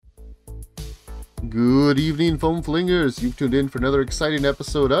Good evening, foam flingers. You've tuned in for another exciting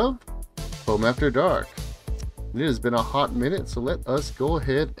episode of Foam After Dark. It has been a hot minute, so let us go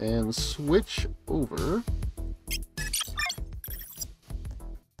ahead and switch over.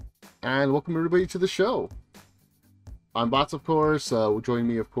 And welcome everybody to the show. I'm Bots, of course. Joining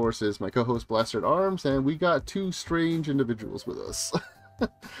me, of course, is my co-host Blaster at Arms, and we got two strange individuals with us.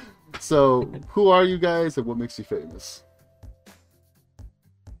 So, who are you guys, and what makes you famous?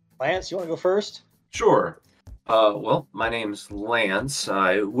 Lance, you want to go first? Sure. Well, my name's Lance.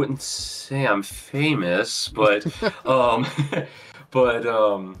 I wouldn't say I'm famous, but if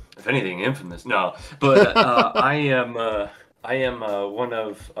anything, infamous. No, but I am one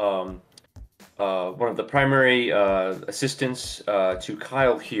of the primary assistants to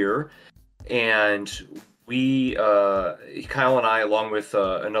Kyle here, and we Kyle and I, along with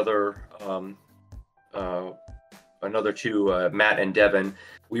another two, Matt and Devin.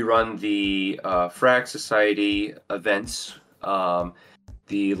 We run the Frag Society events,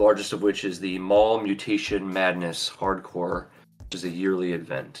 the largest of which is the Mutation Madness Hardcore, which is a yearly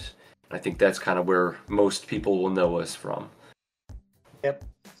event. I think that's kind of where most people will know us from. Yep.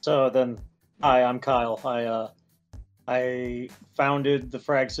 So then, hi, I'm Kyle. I founded the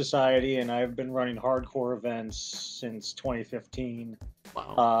Frag Society, and I've been running hardcore events since 2015.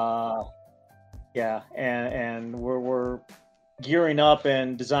 Wow. Yeah, and we're gearing up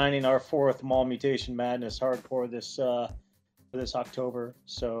and designing our fourth Mutation Madness Hardcore this October.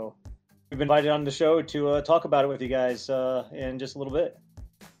 So we've been invited on the show to talk about it with you guys in just a little bit.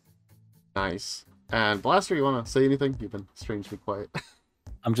 Nice. And Blaster, you want to say anything? You've been strangely quiet.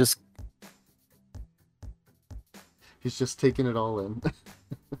 He's just taking it all in.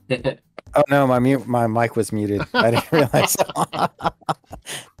 Oh no, my mic was muted. I didn't realize.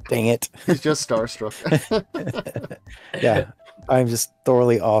 Dang it. He's just starstruck. Yeah, I'm just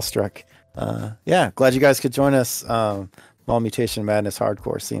thoroughly awestruck. Yeah, glad you guys could join us. Mutation Madness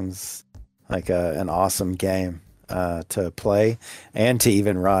Hardcore seems like an awesome game to play and to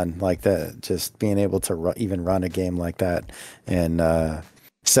even run. Like just being able to even run a game like that and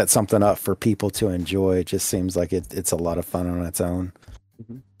set something up for people to enjoy just seems like it's a lot of fun on its own.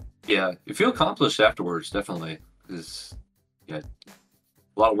 Mm-hmm. Yeah, you feel accomplished afterwards, definitely. Because a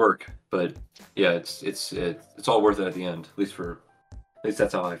lot of work, but yeah, it's all worth it at the end. At least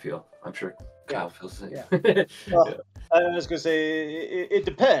that's how I feel. I'm sure Kyle feels the same. Yeah. Well, I was gonna say it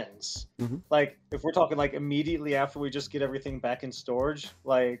depends. Mm-hmm. Like if we're talking like immediately after we just get everything back in storage,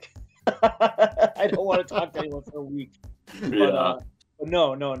 like I don't want to talk to anyone for a week. Yeah. But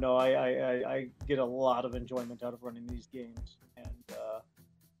no. I get a lot of enjoyment out of running these games, and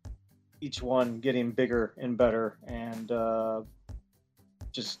each one getting bigger and better, and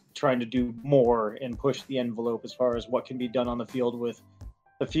just trying to do more and push the envelope as far as what can be done on the field with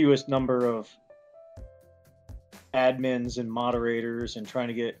the fewest number of admins and moderators, and trying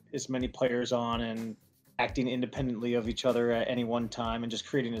to get as many players on and acting independently of each other at any one time, and just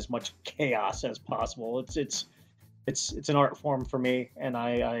creating as much chaos as possible. It's an art form for me, and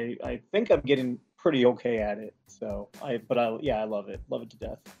I think I'm getting pretty okay at it. So I love it to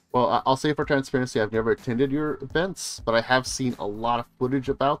death. Well, I'll say for transparency, I've never attended your events, but I have seen a lot of footage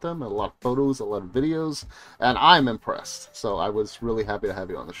about them, a lot of photos, a lot of videos, and I'm impressed. So I was really happy to have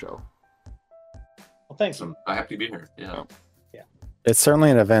you on the show. Well, thanks. I'm happy to be here. Yeah. It's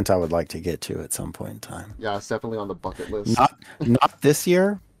certainly an event I would like to get to at some point in time. Yeah, it's definitely on the bucket list. Not this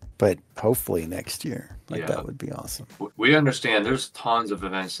year, but hopefully next year. That would be awesome. We understand there's tons of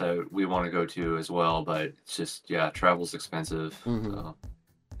events that we want to go to as well, but it's just travel's expensive. Mm-hmm. So.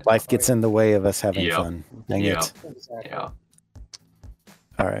 Life gets in the way of us having fun. Dang it. Exactly. Yeah.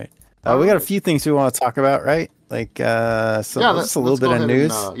 All right. We got a few things we want to talk about, right? Like just a little bit of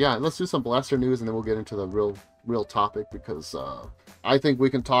news. Let's do some Blaster news, and then we'll get into the real topic, because I think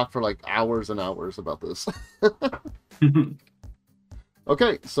we can talk for like hours and hours about this.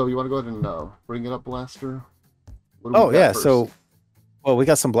 Okay, so you want to go ahead and bring it up, Blaster? Oh yeah, so we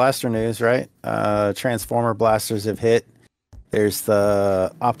got some Blaster news, right? Transformer blasters have hit. There's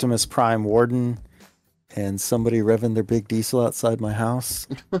the Optimus Prime Warden and somebody revving their big diesel outside my house.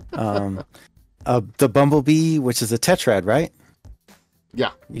 The Bumblebee, which is a Tetrad, right?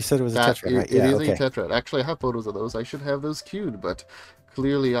 Yeah. You said it was a Tetrad, right? It is a Tetrad. Actually, I have photos of those. I should have those queued, but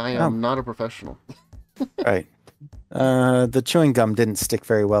clearly I am not a professional. Right. The chewing gum didn't stick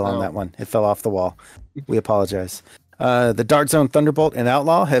very well on that one. It fell off the wall. We apologize. The Dart Zone Thunderbolt and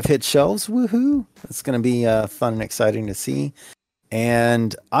Outlaw have hit shelves. Woohoo! It's going to be fun and exciting to see.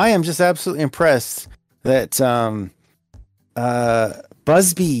 And I am just absolutely impressed that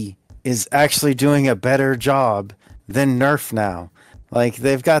Busby is actually doing a better job than Nerf now. Like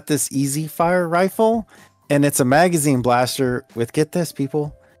they've got this easy fire rifle, and it's a magazine blaster with, get this,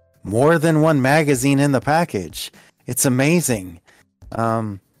 people, more than one magazine in the package. It's amazing.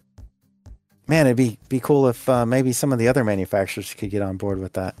 Man, it'd be cool if maybe some of the other manufacturers could get on board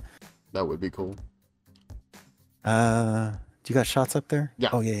with that. That would be cool. Do you got shots up there? Yeah.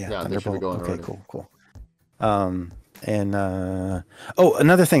 Oh yeah. Yeah, they should be going Okay, already. cool. And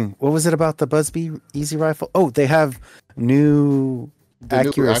another thing. What was it about the Busby Easy Rifle? Oh, they have new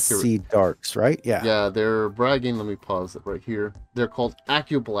accuracy darts, right? Yeah. Yeah, they're bragging. Let me pause it right here. They're called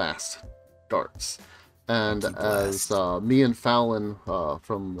AccuBlast darts. And as me and Fallon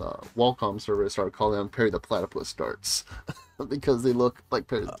from the Qualcomm server started calling them Perry the Platypus darts because they look like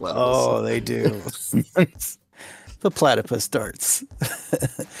Perry the Platypus. Oh, they do. The platypus darts.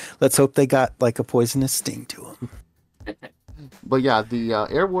 Let's hope they got like a poisonous sting to them. But yeah, the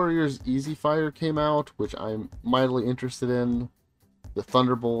Air Warriors Easy Fire came out, which I'm mildly interested in. The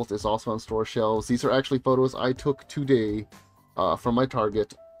Thunderbolt is also on store shelves. These are actually photos I took today from my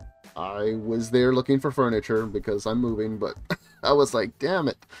Target. I was there looking for furniture because I'm moving, but I was like, damn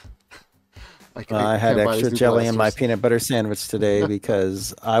it. I had extra jelly in my peanut butter sandwich today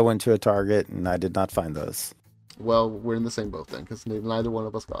because I went to a Target and I did not find those. Well, we're in the same boat then, because neither one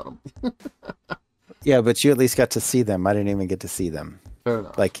of us got them. Yeah, but you at least got to see them. I didn't even get to see them. Fair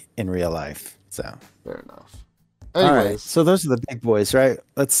enough. Like in real life. So. Fair enough. Anyways. Anyways. All right, so those are the big boys, right?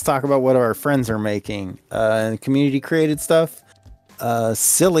 Let's talk about what our friends are making. Community created stuff.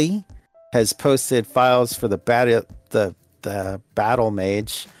 Silly has posted files for the Battle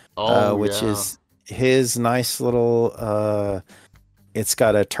Mage, which is his nice little. It's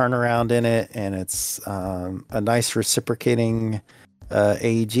got a turnaround in it, and it's a nice reciprocating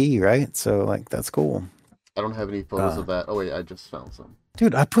AG, right? So, like, that's cool. I don't have any photos of that. Oh, wait, I just found some.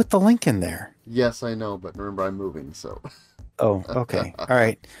 Dude, I put the link in there. Yes, I know, but remember, I'm moving, so... Oh, okay. All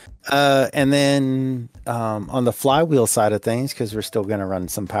right. And then on the flywheel side of things, because we're still going to run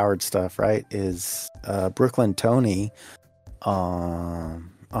some powered stuff, right, is Brooklyn Tony on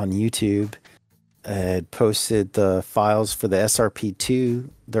YouTube had posted the files for the SRP2.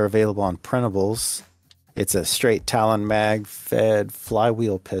 They're available on printables. It's a straight Talon mag fed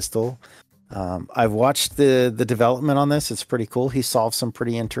flywheel pistol. I've watched the development on this. It's pretty cool. He solved some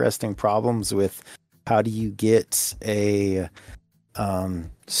pretty interesting problems with how do you get a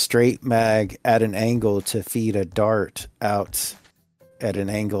straight mag at an angle to feed a dart out at an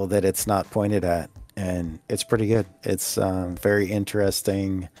angle that it's not pointed at. And it's pretty good. It's very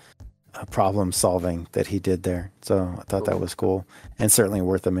interesting problem solving that he did there. So I thought that was cool and certainly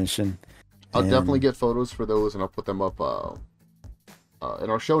worth a mention. I'll definitely get photos for those, and I'll put them up in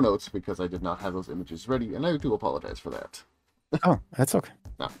our show notes because I did not have those images ready, and I do apologize for that. Oh, that's okay.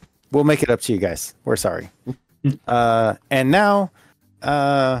 No. We'll make it up to you guys. We're sorry. And now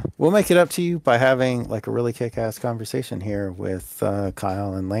we'll make it up to you by having like a really kick-ass conversation here with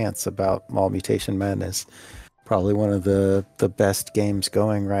Kyle and Lance about Mall Mutation Madness. Probably one of the best games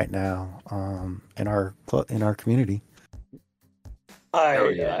going right now in our community. I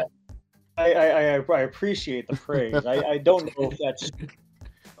appreciate the praise. I don't know if that's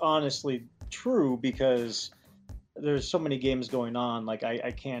honestly true because there's so many games going on. Like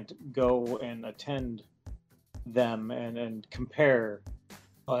I can't go and attend them and compare.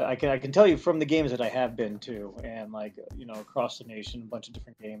 I can tell you from the games that I have been to, and like across the nation, a bunch of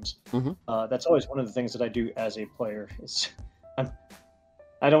different games. Mm-hmm. That's always one of the things that I do as a player.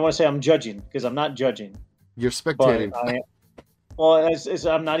 I don't want to say I'm judging because I'm not judging. You're spectating.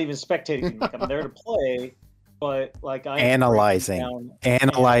 I'm not even spectating. Like, I'm there to play, but like I'm analyzing.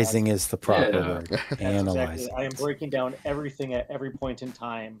 Analyzing is the proper word. Analyzing. Exactly. I am breaking down everything at every point in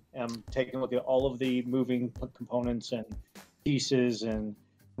time. I'm taking a look at all of the moving components and pieces, and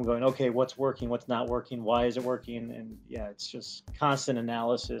I'm going, okay, what's working, what's not working, why is it working? And yeah, it's just constant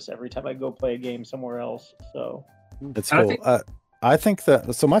analysis every time I go play a game somewhere else. So it's cool. I think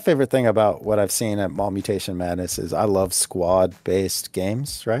so my favorite thing about what I've seen at Mall Mutation Madness is I love squad-based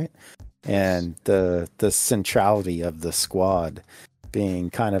games, right? And the centrality of the squad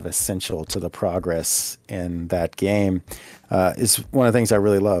being kind of essential to the progress in that game is one of the things I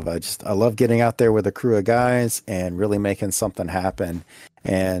really love. I love getting out there with a crew of guys and really making something happen.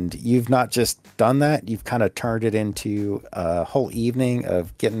 And you've not just done that, you've kind of turned it into a whole evening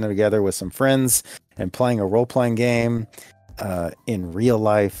of getting together with some friends and playing a role-playing game in real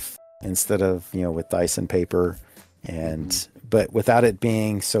life instead of with dice and paper, and but without it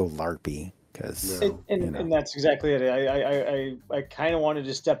being so LARPy. And that's exactly it. I kind of wanted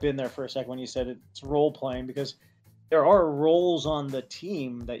to step in there for a second when you said it's role playing, because there are roles on the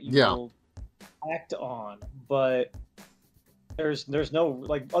team that you will act on, but there's no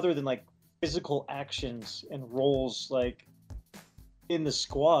like other than like physical actions and roles like in the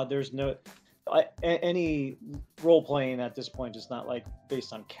squad. There's no any role playing at this point is not like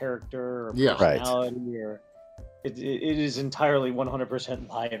based on character or Yeah. Right. personality or it is entirely 100%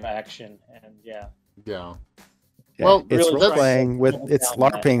 live action and yeah. Yeah. Yeah, Well, it's really role trying to playing with double it's down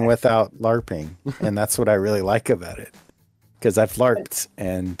on that. LARPing without LARPing, and that's what I really like about it. Because I've LARPed,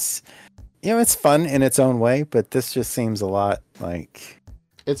 and it's fun in its own way, but this just seems a lot like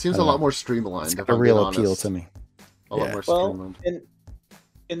It seems I a don't lot know. more It's streamlined. got If a I'm being real appeal honest. to me. A lot Yeah. more Well, streamlined.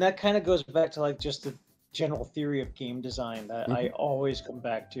 and that kind of goes back to like just the general theory of game design that I always come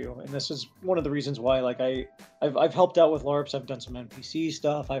back to, and this is one of the reasons why like I've helped out with LARPs. I've done some NPC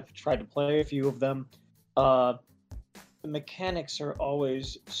stuff. I've tried to play a few of them. The mechanics are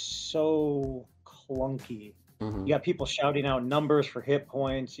always so clunky. Mhm. You got people shouting out numbers for hit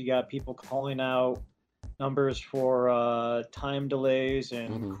points. You got people calling out numbers for time delays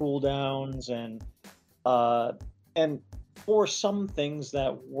and cooldowns, and for some things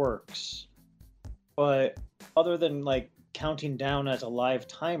that works, but other than like counting down as a live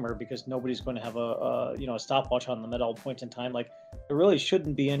timer because nobody's going to have a stopwatch on them at all points in time, like there really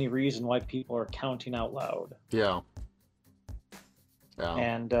shouldn't be any reason why people are counting out loud. Yeah. Yeah.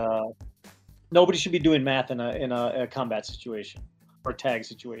 And nobody should be doing math in a combat situation or tag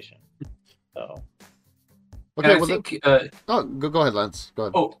situation. So Okay. And I Well, think. go ahead, Lance. Go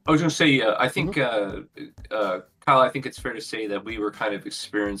ahead. Oh, I was going to say, I think, Kyle, I think it's fair to say that we were kind of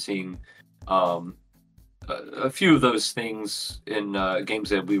experiencing a few of those things in games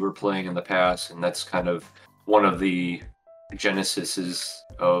that we were playing in the past, and that's kind of one of the genesises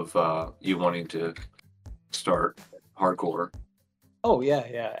of you wanting to start hardcore. oh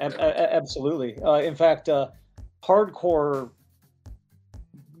yeah, absolutely. In fact, hardcore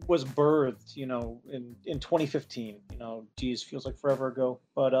was birthed, in 2015. Geez, feels like forever ago.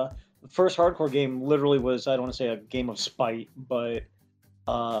 But the first hardcore game literally was, I don't want to say a game of spite, but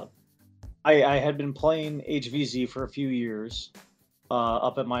I had been playing HVZ for a few years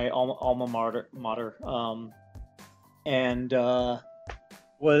up at my alma mater. And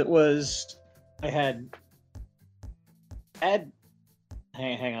what was I had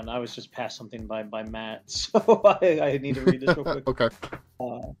hang on, I was just passed something by Matt, so I need to read this real quick. Okay.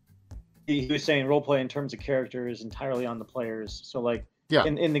 He was saying roleplay in terms of character is entirely on the players. So like Yeah.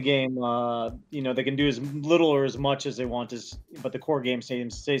 in the game, they can do as little or as much as they want, but the core game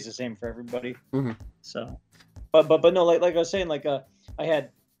stays the same for everybody. Mhm. So, but no, like I was saying, like I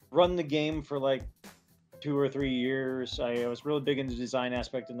had run the game for like 2 or 3 years. I was really big into the design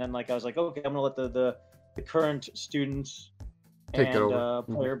aspect, and then like I was like, okay, I'm gonna let the current students Take it and over.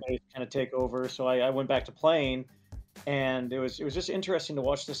 player base kind of take over. So I went back to playing, and it was just interesting to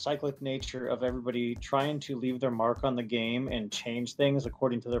watch the cyclic nature of everybody trying to leave their mark on the game and change things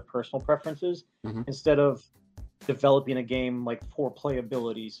according to their personal preferences Mhm. instead of developing a game like for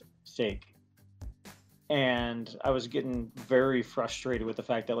playability's sake. And I was getting very frustrated with the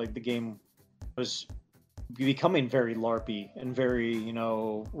fact that like the game was becoming very LARPy and very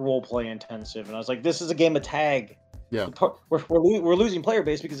role play intensive, and I was like, this is a game of tag. Yeah. We're losing player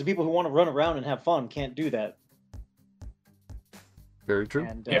base because the people who want to run around and have fun can't do that. Very true.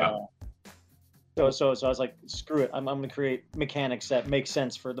 And Yeah. so I was like, screw it. I'm going to create mechanics that make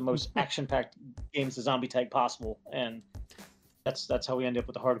sense for the most action-packed games of zombie tag possible, and that's how we end up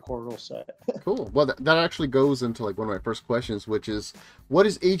with the hardcore rule set. Cool. Well, that actually goes into like one of my first questions, which is, what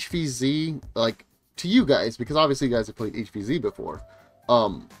is HVZ like to you guys? Because obviously you guys have played HVZ before.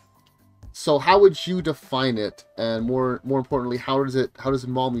 So how would you define it, and more importantly, how does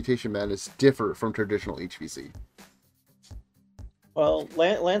Mall Mutation Madness differ from traditional HVZ? Well,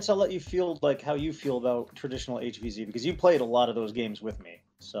 Lance, I'll let you feel like how you feel about traditional HVZ because you played a lot of those games with me.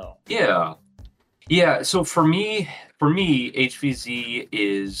 So Yeah. So for me, HVZ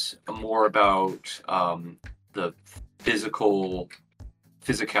is more about the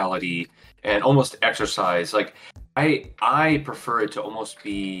physicality and almost exercise. Like I prefer it to almost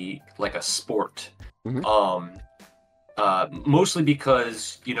be like a sport. Mhm. Mostly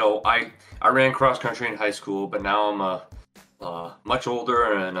because I ran cross country in high school, but now I'm much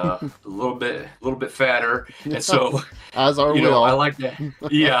older and a little bit fatter, and so As are we all. I like to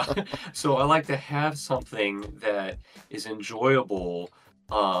so I like to have something that is enjoyable,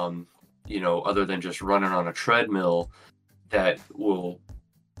 other than just running on a treadmill, that will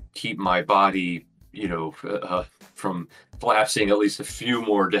keep my body from collapsing at least a few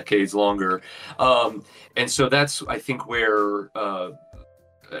more decades longer, and so that's, I think, where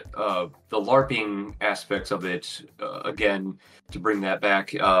the LARPing aspects of it, again, to bring that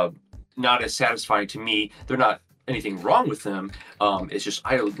back, not as satisfying to me. They're not anything wrong with them. It's just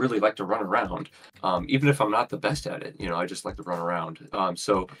I really like to run around, even if I'm not the best at it. I just like to run around.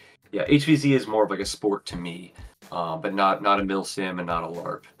 So yeah, HVZ is more of like a sport to me, but not a mill sim and not a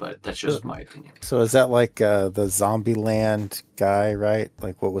LARP. But that's just my opinion. So is that like the Zombieland guy, right?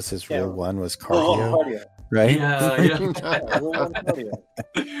 Like what was his Yeah. rule one was Rule cardio, one cardio. right? Yeah. Rule one cardio.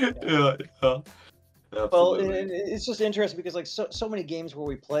 Yeah. Well, Absolutely. and it's just interesting because like so many games where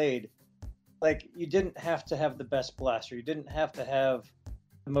we played, like you didn't have to have the best blaster, you didn't have to have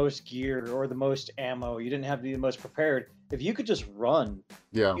the most gear or the most ammo, you didn't have to be the most prepared. If you could just run,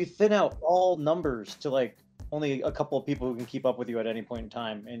 Yeah. you thin out all numbers to like only a couple of people who can keep up with you at any point in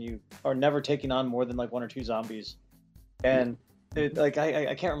time, and you are never taking on more than like one or two zombies. And like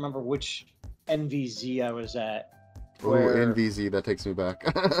I can't remember which NVZ I was at. Oh, Where, NVZ, that takes me back.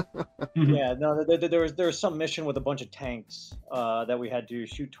 yeah, no, there was some mission with a bunch of tanks that we had to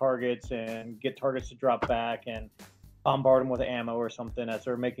shoot targets and get targets to drop back and bombard them with ammo or something as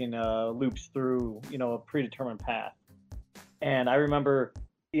they're making loops through a predetermined path. And I remember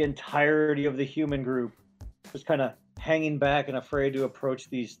the entirety of the human group was kind of hanging back and afraid to approach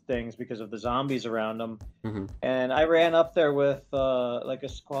these things because of the zombies around them. Mhm. And I ran up there with like a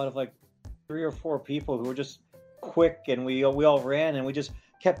squad of like 3 or 4 people who were just quick, and we all ran, and we just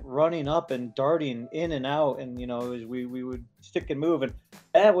kept running up and darting in and out, and we would stick and move. And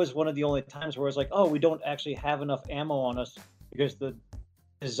that was one of the only times where I was like, oh, we don't actually have enough ammo on us, because the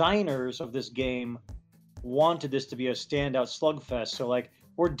designers of this game wanted this to be a standout slugfest. So like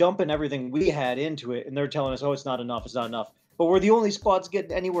we're dumping everything we had into it, and they're telling us, oh, it's not enough, but we're the only squads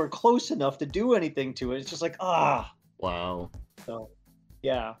getting anywhere close enough to do anything to it. It's just like, Wow. so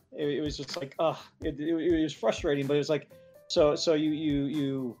yeah, it was just like, it was frustrating, but it was like, so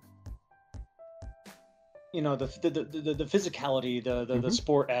you the physicality, the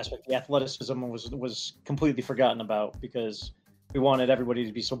sport aspect, the athleticism was completely forgotten about because we wanted everybody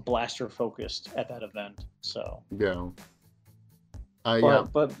to be so blaster focused at that event. So Yeah.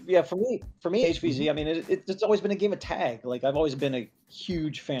 but yeah, for me HVZ, I mean, it's always been a game of tag. Like I've always been a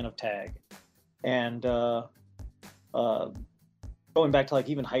huge fan of tag, and going back to like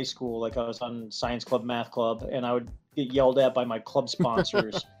even high school, like I was on science club, math club, and I would get yelled at by my club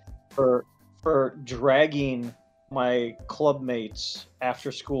sponsors for dragging my club mates after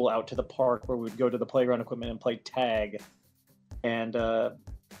school out to the park where we'd go to the playground equipment and play tag. And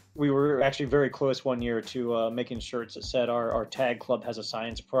we were actually very close one year to making shirts that said our tag club has a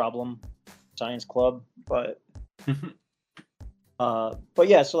science problem, science club. But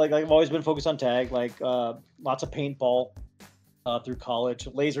yeah, so like I've always been focused on tag, like lots of paintball through college,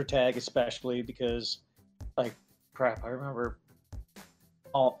 laser tag especially, because like crap, I remember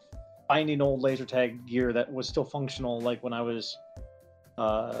finding old laser tag gear that was still functional, like when I was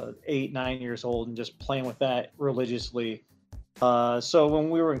 8-9 years old, and just playing with that religiously. So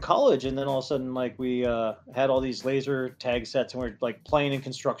when we were in college, and then all of a sudden, like we had all these laser tag sets, and we are like playing in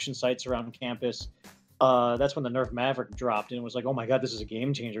construction sites around campus. That's when the Nerf Maverick dropped, and it was like, oh my god, this is a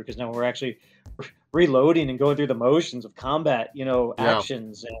game changer, because now we're actually reloading and going through the motions of combat,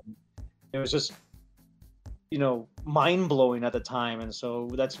 actions, and it was just mind blowing at the time. And so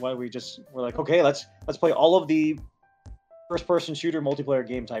that's why we're like, okay, let's play all of the first person shooter multiplayer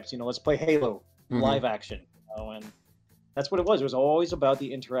game types. Let's play Halo live action, and that's what it was. It was always about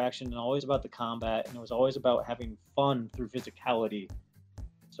the interaction and always about the combat, and it was always about having fun through physicality.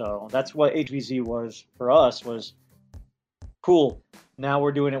 So that's what HVZ was for us, was cool. Now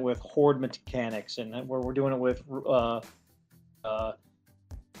we're doing it with horde mechanics, and we're doing it with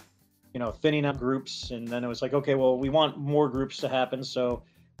thinning out groups. And then it was like, okay, well, we want more groups to happen, so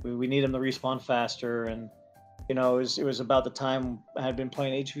we need them to respawn faster. And it was about the time I had been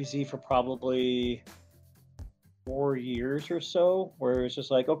playing HVZ for probably 4 years or so, where it's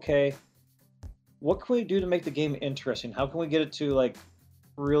just like, okay, what can we do to make the game interesting? How can we get it to like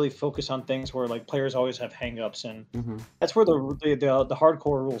really focus on things where like players always have hangups? And that's where the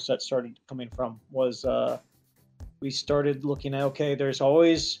hardcore rule set started coming from. Was we started looking at, okay, there's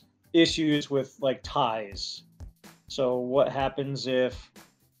always issues with like ties. So what happens if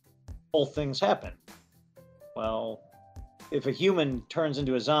both things happen? Well, if a human turns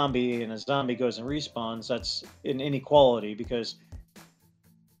into a zombie and a zombie goes and respawns, that's an inequality, because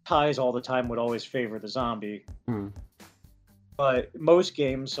ties all the time would always favor the zombie. But most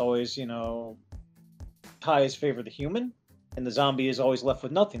games always, ties favor the human, and the zombie is always left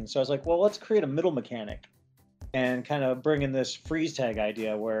with nothing. So I was like, well, let's create a middle mechanic and kind of bring in this freeze tag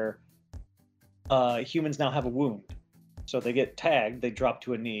idea where humans now have a wound. So they get tagged, they drop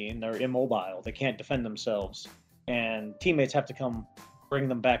to a knee, and they're immobile. They can't defend themselves. And teammates have to come bring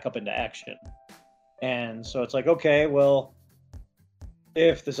them back up into action. And so it's like, okay, well,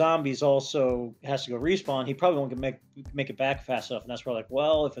 if the zombies also has to go respawn, he probably won't make it back fast enough. And that's where like,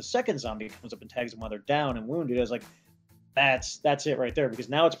 well, if a second zombie comes up and tags them while they're down and wounded, I was like, that's it right there, because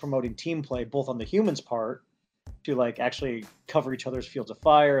now it's promoting team play both on the humans' part to like actually cover each other's fields of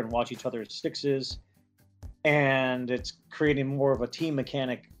fire and watch each other's sixes, and it's creating more of a team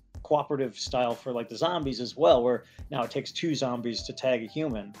mechanic cooperative style for like the zombies as well, where now it takes 2 zombies to tag a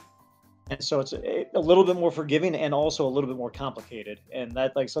human, and so it's a little bit more forgiving and also a little bit more complicated. And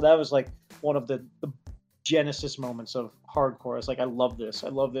that like, so that was like one of the genesis moments of hardcore. It's like, I love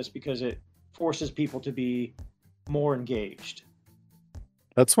this because it forces people to be more engaged.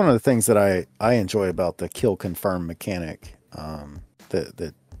 That's one of the things that I enjoy about the kill confirm mechanic.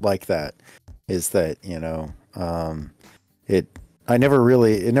 That like that is that, you know, it never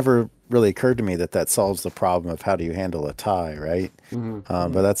really occurred to me that solves the problem of how do you handle a tie, right?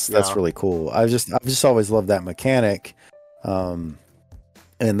 But that's really cool. I've just always loved that mechanic, and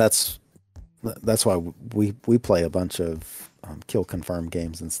that's why we play a bunch of kill confirm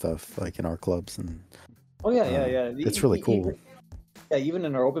games and stuff like in our clubs. And yeah. It's really cool. Even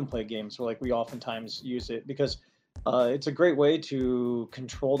in our open play games, so like we oftentimes use it because it's a great way to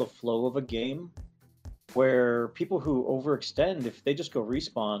control the flow of a game, where people who overextend, if they just go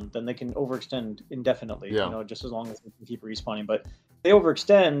respawn, then they can overextend indefinitely, you know, just as long as they can keep respawning. But they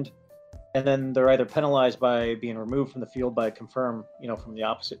overextend, and then they're either penalized by being removed from the field by a confirm, you know, from the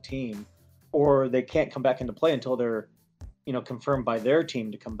opposite team, or they can't come back into play until they're, you know, confirmed by their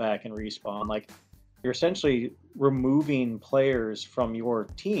team to come back and respawn. Like, you're essentially removing players from your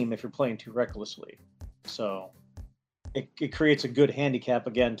team if you're playing too recklessly. So it creates a good handicap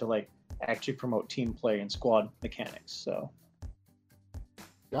again to like actually promote team play and squad mechanics. So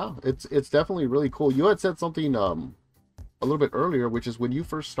yeah, it's definitely really cool. You had said something a little bit earlier, which is when you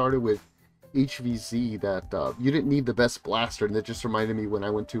first started with HVZ that you didn't need the best blaster, and that just reminded me when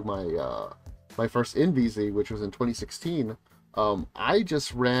I went to my first NVZ, which was in 2016. I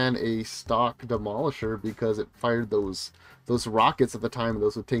just ran a stock demolisher because it fired those rockets at the time, and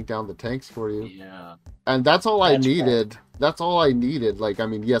those would take down the tanks for you. Yeah. And that's all I needed. That's all I needed. Like, I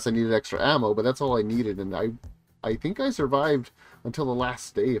mean, yes, I needed extra ammo, but that's all I needed. And I think I survived until the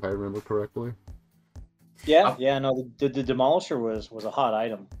last day, if I remember correctly. Yeah, no, the demolisher was a hot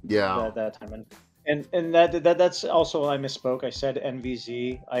item. Yeah. At that time, and that's also, I misspoke. I said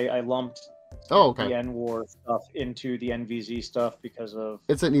NVZ. I lumped the N-War stuff into the NVZ stuff because of...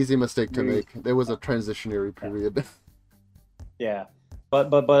 It's an easy mistake to make. There was a transitionary period. Yeah.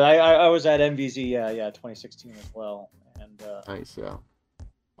 But I was at NVZ, 2016 as well. And nice, yeah.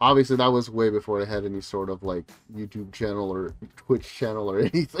 Obviously, that was way before I had any sort of, like, YouTube channel or Twitch channel or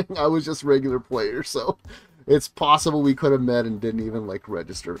anything. I was just regular player, so it's possible we could have met and didn't even, like,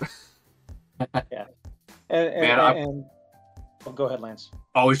 register. Yeah. And oh, go ahead, Lance.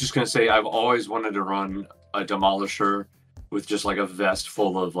 I was just going to say, I've always wanted to run a demolisher with just, like, a vest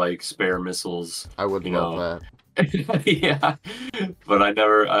full of, like, spare missiles. I would love that. Yeah. But I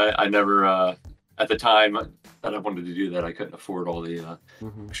never, at the time that I wanted to do that, I couldn't afford all the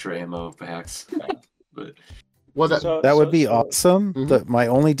extra ammo packs. But that would be awesome. My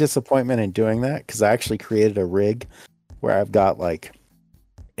only disappointment in doing that, because I actually created a rig where I've got like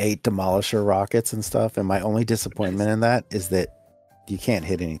 8 demolisher rockets and stuff, and my only disappointment in that is that you can't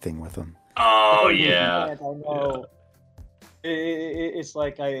hit anything with them. Oh yeah, I know. Yeah. It's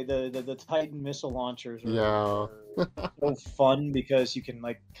like the Titan missile launchers are so fun because you can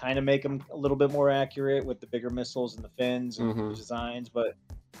like kind of make them a little bit more accurate with the bigger missiles and the fins and the designs, but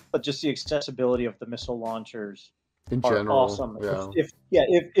just the accessibility of the missile launchers in are general, awesome.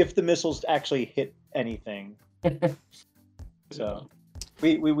 If the missiles actually hit anything. So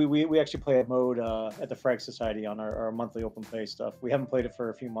we actually play a mode at the Frag Society on our monthly open play stuff. We haven't played it for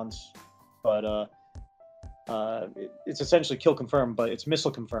a few months, but it's essentially kill confirmed, but it's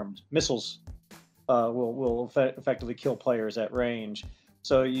missile confirmed. Missiles will effectively kill players at range.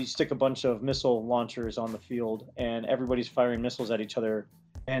 So you stick a bunch of missile launchers on the field, and everybody's firing missiles at each other,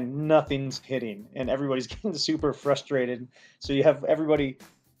 and nothing's hitting, and everybody's getting super frustrated. So you have everybody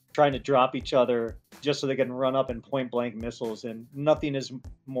trying to drop each other just so they can run up and point blank missiles, and nothing is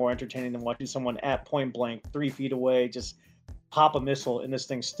more entertaining than watching someone at point blank 3 feet away just pop a missile and this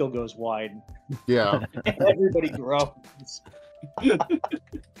thing still goes wide. Yeah. Everybody groans.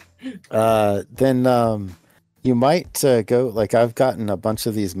 Then you might go, like, I've gotten a bunch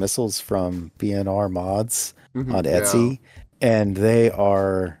of these missiles from BNR mods on Etsy, and they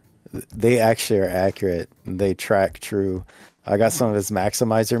actually are accurate. They track true. I got some of his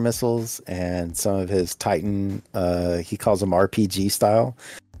Maximizer missiles and some of his Titan, he calls them RPG style.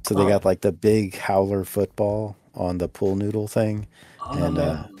 So they got like the big howler football on the pool noodle thing, and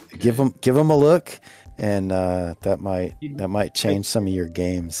give them a look, and that might change some of your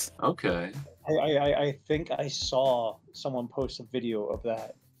games. Okay. I think I saw someone post a video of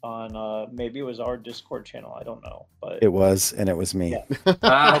that on maybe it was our Discord channel. I don't know, but It was, and it was me. Yeah.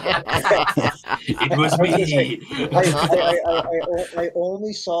 It was me. I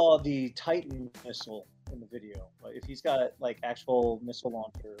only saw the Titan missile in the video. But if he's got like actual missile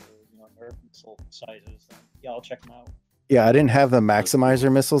launcher, Nerf missile sizes, then yeah, I'll check him out. Yeah, I didn't have the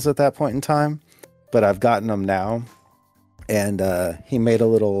Maximizer missiles at that point in time, but I've gotten them now. And he made a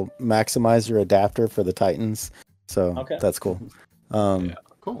little Maximizer adapter for the Titans, so that's cool.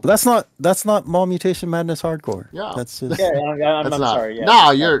 Cool. But that's not Mall Mutation Madness Hardcore. Yeah, that's just I'm sorry. Yeah.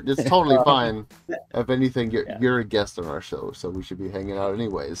 No, it's totally fine. If anything, you're a guest on our show, so we should be hanging out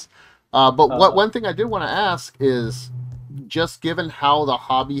anyways. But one thing I did want to ask is, just given how the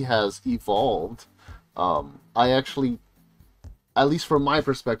hobby has evolved, I actually, at least from my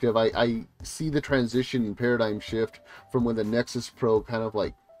perspective, I see the transition and paradigm shift from when the Nexus Pro kind of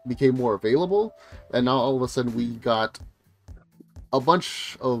like became more available, and now all of a sudden we got a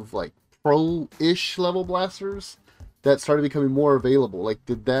bunch of like pro-ish level blasters that started becoming more available. Like,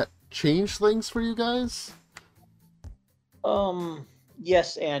 did that change things for you guys?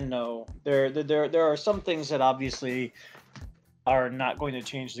 Yes and no. There are some things that obviously are not going to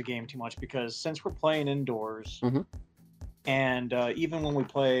change the game too much, because since we're playing indoors, and even when we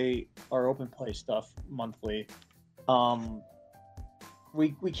play our open play stuff monthly,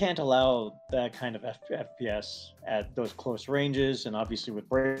 we can't allow that kind of FPS at those close ranges, and obviously with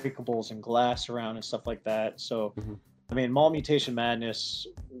breakables and glass around and stuff like that. So, I mean, Mall Mutation Madness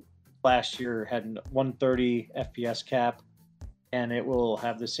last year had a 130 FPS cap, and it will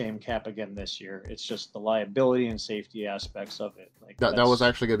have the same cap again this year. It's just the liability and safety aspects of it. Like that was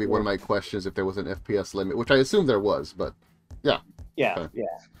actually going to be one of my questions, if there was an FPS limit, which I assume there was, but yeah. Yeah.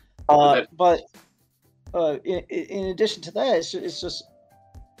 But in addition to that, it's just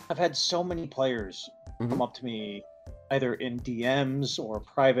I've had so many players come up to me either in DMs or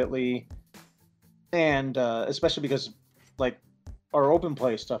privately, and especially because like our open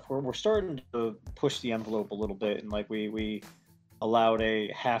play stuff, we're starting to push the envelope a little bit, and like we allowed a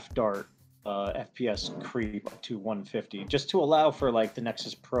half dart FPS creep up to 150 just to allow for like the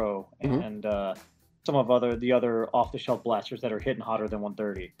Nexus Pro and some of the other off the shelf blasters that are hitting hotter than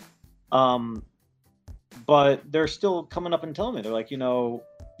 130. But they're still coming up and telling me, they're like,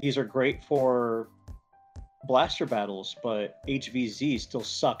 these are great for blaster battles, but HVZ still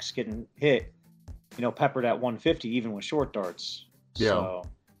sucks getting hit, peppered at 150 even with short darts. Yeah. So,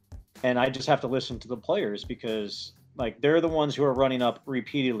 and I just have to listen to the players, because like they're the ones who are running up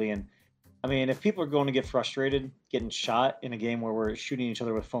repeatedly. And I mean, if people are going to get frustrated getting shot in a game where we're shooting each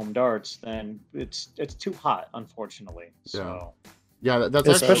other with foam darts, then it's too hot, unfortunately. So yeah, that's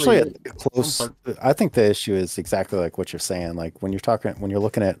especially actually at close. I think the issue is exactly like what you're saying. Like when you're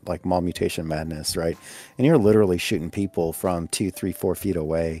looking at like Mall Mutation Madness, right? And you're literally shooting people from 2, 3, 4 feet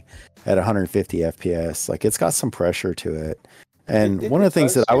away at 150 FPS. Like it's got some pressure to it. And one of the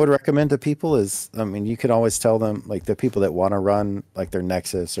things that I would recommend to people is, I mean, you can always tell them, like the people that want to run like their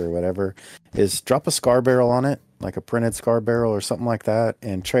Nexus or whatever, is drop a scar barrel on it, like a printed scar barrel or something like that,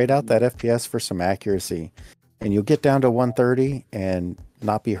 and trade out that FPS for some accuracy. And you'll get down to 130 and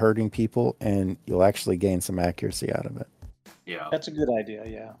not be hurting people, and you'll actually gain some accuracy out of it. Yeah, that's a good idea.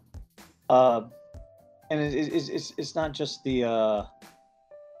 Yeah, and it's not just the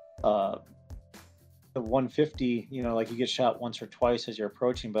 150, like you get shot once or twice as you're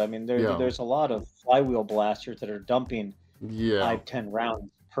approaching, but I mean there's a lot of flywheel blasters that are dumping 5-10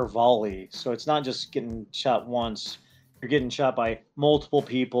 rounds per volley. So it's not just getting shot once, you're getting shot by multiple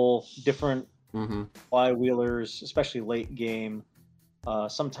people, different flywheelers, especially late game,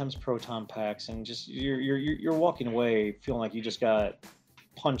 sometimes proton packs, and just you're walking away feeling like you just got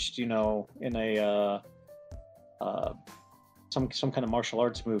punched, in a some kind of martial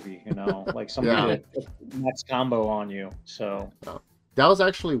arts movie, like somebody did a max combo on you. So that was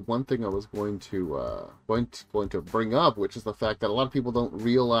actually one thing I was going to bring up, which is the fact that a lot of people don't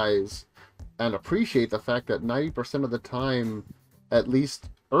realize and appreciate the fact that 90% of the time, at least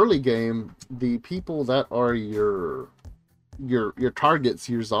early game, the people that are your targets,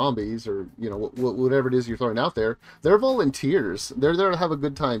 your zombies, or whatever it is you're throwing out there, they're volunteers. They're there to have a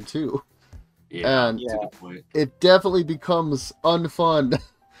good time too. Yeah, and it definitely becomes unfun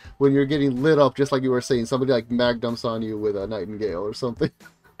when you're getting lit up, just like you were saying. Somebody like mag dumps on you with a Nightingale or something.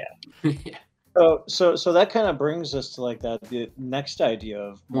 Yeah. So that kind of brings us to like the next idea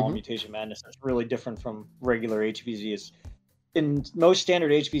of Mall Mutation Madness that's really different from regular HVZ is in most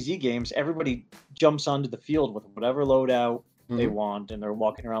standard HVZ games, everybody jumps onto the field with whatever loadout they want, and they're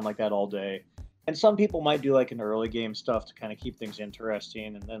walking around like that all day. And some people might do like an early game stuff to kind of keep things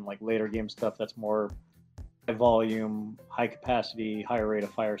interesting, and then like later game stuff that's more high volume, high capacity, higher rate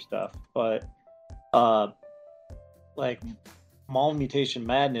of fire stuff. But like Mall Mutation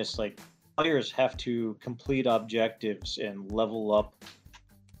Madness, like players have to complete objectives and level up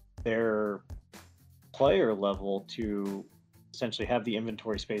their player level to essentially have the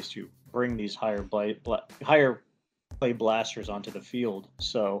inventory space to bring these higher play blasters onto the field.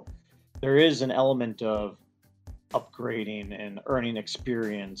 So there is an element of upgrading and earning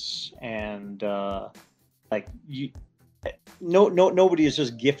experience, and like nobody is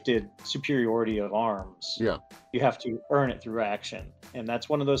just gifted superiority of arms. Yeah, you have to earn it through action, and that's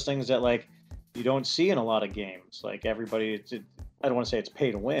one of those things that like you don't see in a lot of games. Like everybody, I don't want to say it's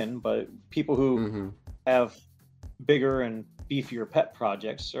pay to win, but people who have bigger and beefier pet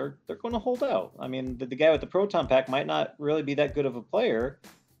projects they're going to hold out. I mean, the guy with the proton pack might not really be that good of a player,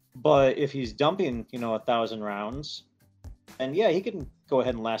 but if he's dumping 1,000 rounds, and yeah, he can go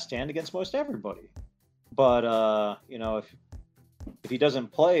ahead and last stand against most everybody. But if he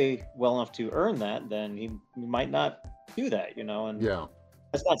doesn't play well enough to earn that, then he might not do that. And yeah,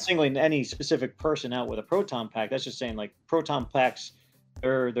 that's not singling any specific person out with a proton pack. That's just saying like proton packs,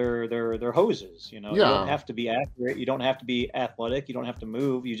 they're hoses. You don't have to be accurate. You don't have to be athletic. You don't have to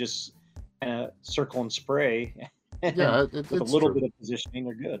move. You just kind of circle and spray. Yeah, with a little bit of positioning,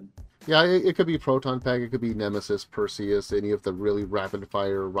 they're good. Yeah, it could be Proton Pack, it could be Nemesis, Perseus, any of the really rapid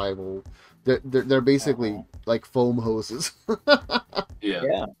fire rival. They're basically like foam hoses.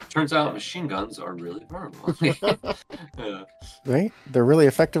 Yeah. Turns out machine guns are really vulnerable. Yeah. Right? They're really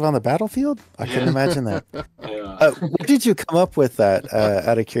effective on the battlefield? I couldn't imagine that. Yeah. What did you come up with that,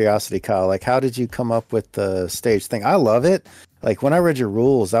 out of curiosity, Kyle? Like, how did you come up with the stage thing? I love it. Like, when I read your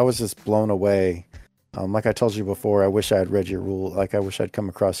rules, I was just blown away. Like I told you before, I wish I had read your rule. Like I wish I'd come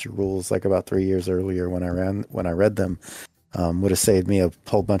across your rules like about 3 years earlier when I read them. Would have saved me a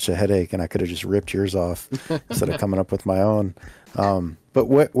whole bunch of headache, and I could have just ripped yours off instead of coming up with my own. But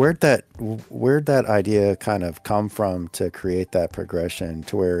where'd that idea kind of come from to create that progression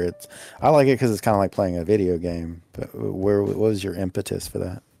to where I like it because it's kind of like playing a video game. But what was your impetus for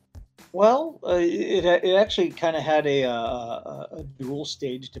that? Well, it actually kind of had a dual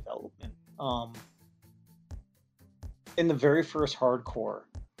stage development. In the very first hardcore,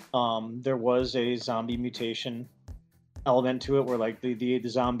 there was a zombie mutation element to it, where like the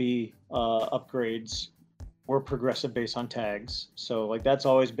zombie upgrades were progressive based on tags. So like that's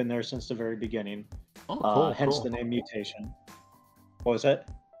always been there since the very beginning. Oh, cool, hence cool. the name Mutation. What was that?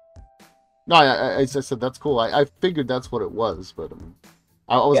 No, I said that's cool. I figured that's what it was, but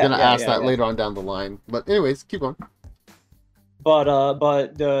I was going to ask that later on down the line. But anyways, keep going. But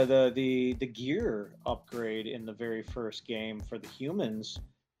the gear upgrade in the very first game for the humans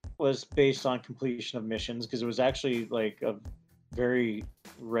was based on completion of missions, because it was actually like a very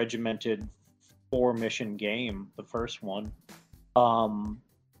regimented 4-mission game, the first one.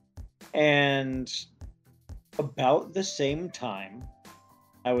 And about the same time,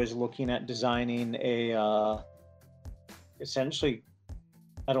 I was looking at designing a essentially,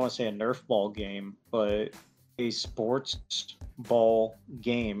 I don't want to say a Nerf ball game, but a sports ball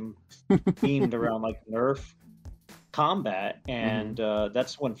game themed around like Nerf combat, and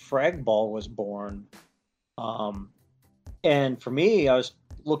that's when Frag Ball was born. And for me, I was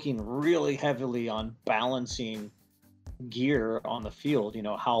looking really heavily on balancing gear on the field.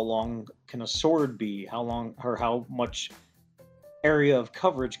 How long can a sword be? How long, or how much area of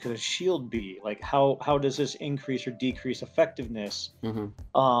coverage could a shield be? Like how does this increase or decrease effectiveness?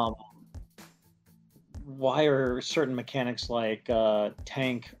 Why are certain mechanics like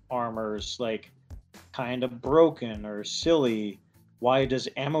tank armors like kind of broken or silly? Why does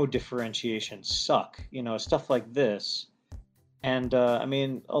ammo differentiation suck? Stuff like this. And I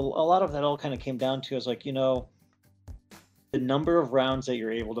mean, a lot of that all kind of came down to is like, the number of rounds that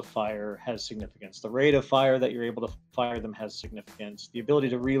you're able to fire has significance. The rate of fire that you're able to fire them has significance. The ability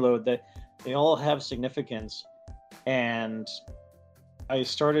to reload, that they all have significance. And I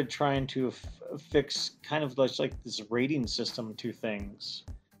started trying to fix kind of like this rating system to things,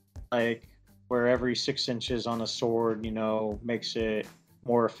 like where every 6 inches on a sword, makes it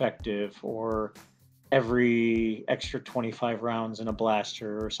more effective, or every extra 25 rounds in a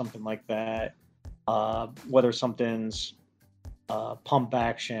blaster or something like that. Whether something's pump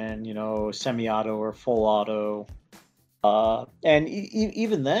action, semi-auto or full auto, and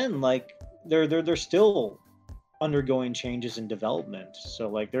even then, like they're still undergoing changes in development. So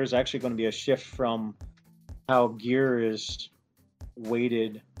like there's actually going to be a shift from how gear is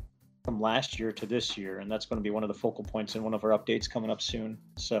weighted from last year to this year, and that's going to be one of the focal points in one of our updates coming up soon.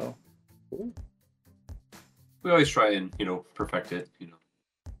 So we always try and perfect it.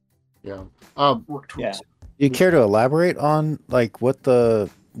 Yeah. Work towards yeah. it. You care to elaborate on like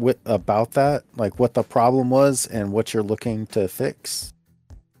about that, like what the problem was and what you're looking to fix?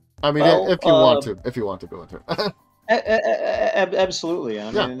 I mean, Well, if you want to go into it. Absolutely. I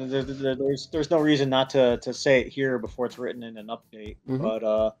Yeah. mean, there's no reason not to say it here before it's written in an update. Mhm.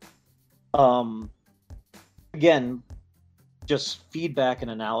 But again, just feedback and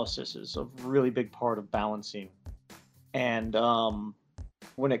analysis is a really big part of balancing. And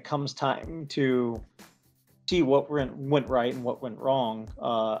when it comes time to see what went right and what went wrong,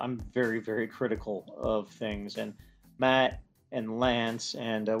 I'm very, very critical of things. And Matt and Lance,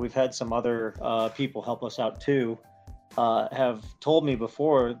 and we've had some other people help us out too, have told me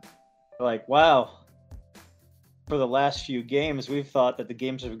before, like, wow, for the last few games, we've thought that the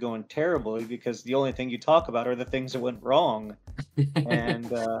games have been going terribly because the only thing you talk about are the things that went wrong.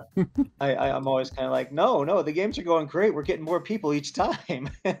 And I'm always kind of like, no, the games are going great. We're getting more people each time.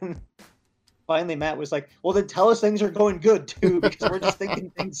 And finally, Matt was like, well, then tell us things are going good too, because we're just thinking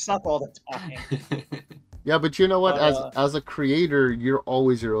things suck all the time. Yeah, but you know what? But, As a creator, you're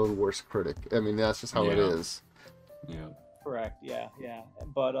always your own worst critic. I mean, that's just how it Yeah. is. Yeah. correct. Yeah.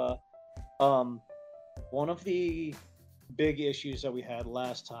 But one of the big issues that we had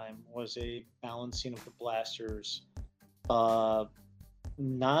last time was a balancing of the blasters.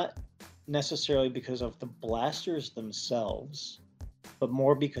 Not necessarily because of the blasters themselves, but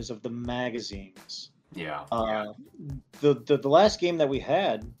more because of the magazines. Yeah. The last game that we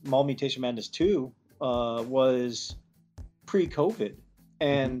had, Mall Mutation Madness 2, was pre-COVID.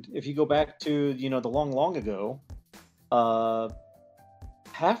 And if you go back to, the long ago,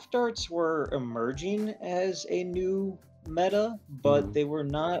 half darts were emerging as a new meta, but Mhm. they were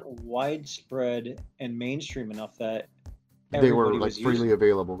not widespread and mainstream enough that They were everybody like was freely using.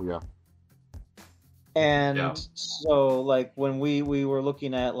 available. Yeah. And Yeah. so, like, when we were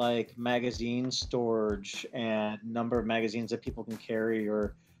looking at like magazine storage and number of magazines that people can carry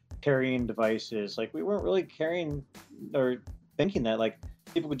or carrying devices, like we weren't really carrying or thinking that like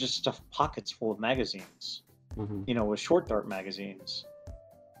people could just stuff pockets full of magazines, Hmm. with short dart magazines,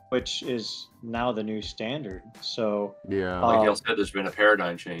 which is now the new standard. So Yeah. Like Dale said, there's been a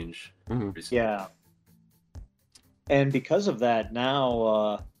paradigm change Mhm. recently. yeah, and because of that,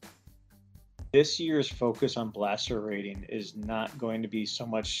 now this year's focus on blaster rating is not going to be so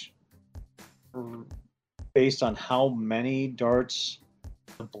much based on how many darts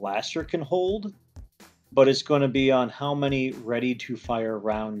the blaster can hold, but it's going to be on how many ready to fire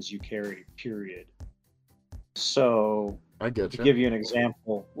rounds you carry, period. So, I get to you. give you an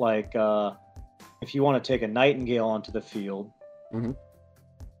example, like if you want to take a Nightingale onto the field, Mhm.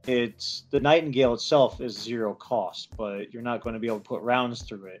 it's the Nightingale itself is zero cost, but you're not going to be able to put rounds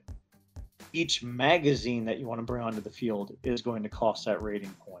through it. Each magazine that you want to bring onto the field is going to cost that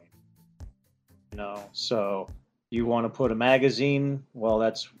rating point. So you want to put a magazine, well,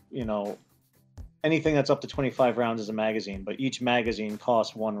 that's, anything that's up to 25 rounds is a magazine, but each magazine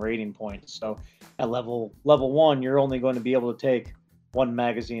costs one rating point. So at level 1, you're only going to be able to take one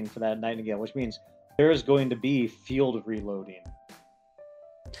magazine for that Nightingale, which means there's going to be field reloading.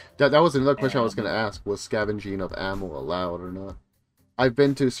 That was another question I was And going to ask: was scavenging of ammo allowed or not? I've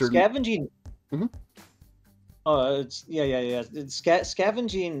been to certain. scavenging Mhm. it's yeah.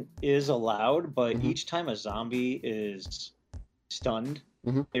 Scavenging is allowed, but Mhm. each time a zombie is stunned,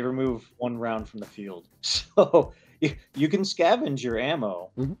 Mhm. they remove one round from the field. So you can scavenge your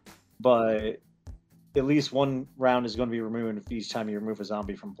ammo, Mhm. but at least one round is going to be removed each time you remove a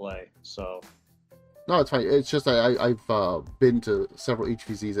zombie from play. So No, it's fine. It's just I've been to several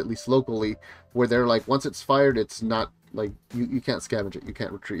HVZs, at least locally, where they're like, once it's fired, it's not like you can't scavenge it, you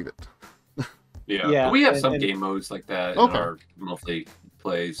can't retrieve it. Yeah. yeah, We have and, some and game modes like that in Okay. our monthly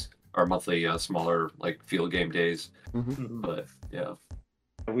plays, our monthly smaller like field game days. Hmm. mhm. But yeah.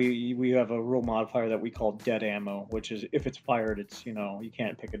 we have a rule modifier that we call dead ammo, which is if it's fired, it's you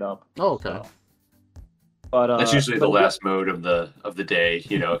can't pick it up. Oh, okay. So, but That's usually the again, last mode of the day,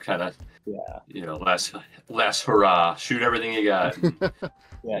 kind of, yeah, last hurrah, shoot everything you got. And,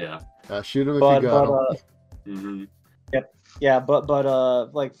 yeah. yeah. Shoot him if But you got him. Hmm. yeah, but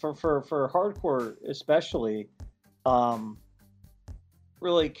like for hardcore especially,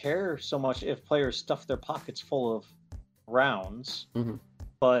 really care so much if players stuff their pockets full of rounds, Mhm.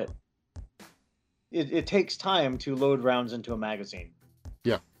 but it takes time to load rounds into a magazine.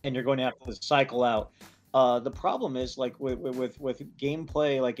 Yeah. And you're going to have to cycle out. The problem is like with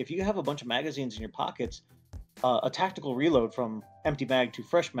gameplay, like if you have a bunch of magazines in your pockets, a tactical reload from empty mag to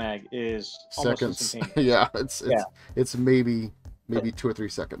fresh mag is almost Seconds. instantaneous. Yeah, Yeah. it's maybe 2 or 3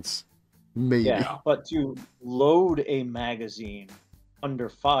 seconds. Maybe. Yeah, but to load a magazine under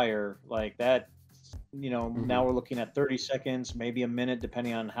fire like that, now we're looking at 30 seconds, maybe a minute,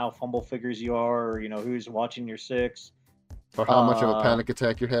 depending on how fumble figures you are, or who's watching your six. Or how much of a panic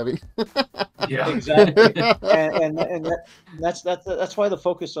attack you're having. Yeah. Exactly. and that's why the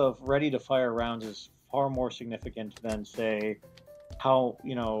focus of ready to fire rounds is far more significant than, say, how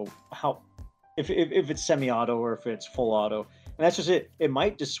if it's semi-auto or if it's full auto. And that's just it. It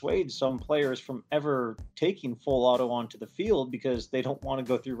might dissuade some players from ever taking full auto onto the field because they don't want to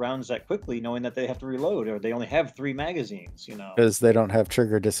go through rounds that quickly, knowing that they have to reload or they only have 3 magazines. Because they don't have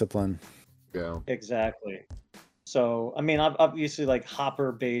trigger discipline. Yeah. Exactly. So, I mean, obviously, like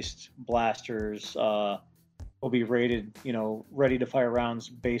hopper-based blasters will be rated, ready to fire rounds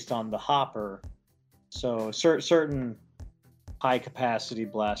based on the hopper. So, certain high-capacity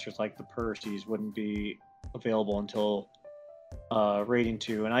blasters like the Percy's wouldn't be available until rating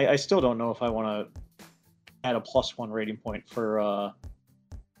 2. And I still don't know if I want to add a +1 rating point for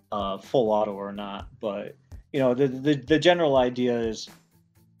full auto or not. But, the general idea is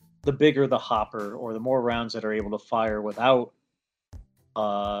the bigger the hopper, or the more rounds that are able to fire without,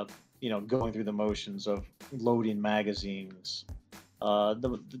 going through the motions of loading magazines,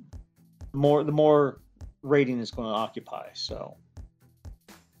 the more rating is going to occupy. So,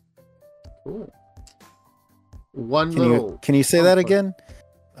 Cool. Can you say that again?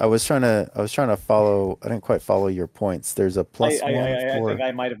 I was trying to follow. I didn't quite follow your points. There's a +1. I think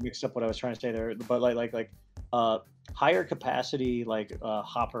I might have mixed up what I was trying to say there. But like higher capacity, like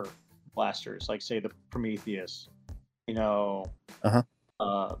hopper blasters, like say the Prometheus, you're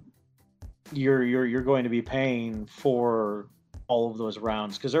going to be paying for all of those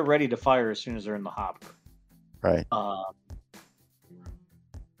rounds because they're ready to fire as soon as they're in the hopper. Right.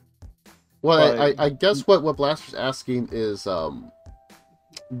 Well, I guess what Blaster's asking is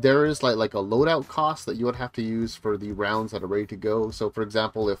there is like a loadout cost that you would have to use for the rounds that are ready to go. So, for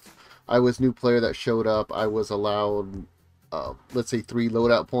example, if I was new player that showed up, I was allowed, let's say, 3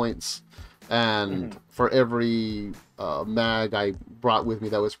 loadout points, and for every mag I brought with me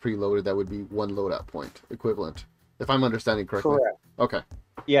that was preloaded, that would be 1 loadout point equivalent, if I'm understanding correctly. Correct. Okay.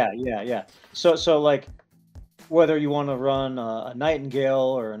 Yeah. So like, whether you want to run a Nightingale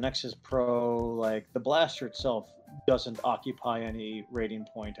or a Nexus Pro, like the blaster itself doesn't occupy any rating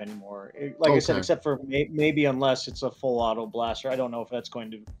point anymore. I said, except for maybe unless it's a full auto blaster. I don't know if that's going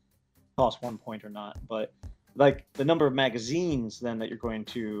to cost 1 point or not. But like the number of magazines then that you're going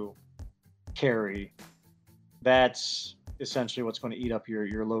to carry, that's essentially what's going to eat up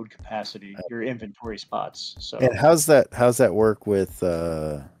your load capacity, your inventory spots. So, and how's that work with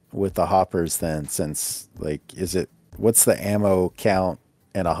the hoppers then? Since like, what's the ammo count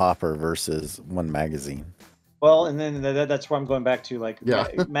in a hopper versus 1 magazine? Well, and then that's where I'm going back to, like, yeah.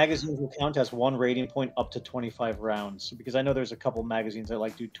 Magazines will count as 1 rating point up to 25 rounds, because I know there's a couple magazines that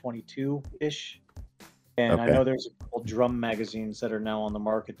like do 22-ish, and I know there's a couple drum magazines that are now on the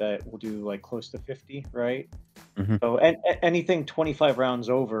market that will do like close to 50, right? So anything 25 rounds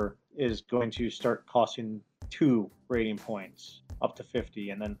over is going to start costing 2 rating points up to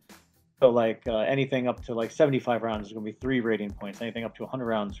 50, and then so like anything up to like 75 rounds is going to be 3 rating points. Anything up to 100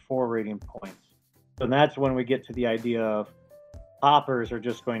 rounds, 4 rating points. So that's when we get to the idea of hoppers are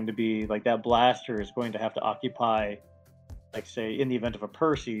just going to be like, that blaster is going to have to occupy, like, say, in the event of a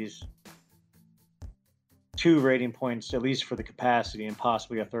Percy's, 2 rating points at least for the capacity, and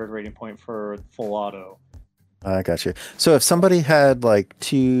possibly a 3rd rating point for full auto. I got you. So if somebody had like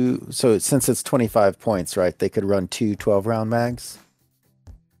 2, so since it's 25 points, right, they could run 2 12-round mags?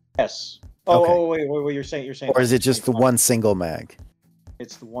 Yes. Oh, wait, you're saying, or is it just the 1 single mag?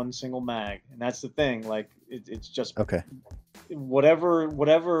 It's the 1 single mag, and that's the thing. Like, it's just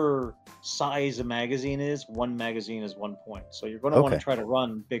whatever size a magazine is, 1 magazine is 1 point. So you're going to want to try to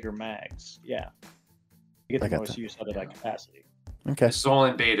run bigger mags. Yeah, you get the most use out of that capacity. Okay. This is all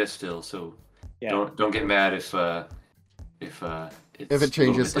in beta still, so don't get mad if it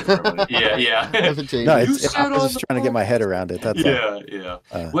changes. yeah. If it changes. No, I'm just trying to get my head around it. That's yeah.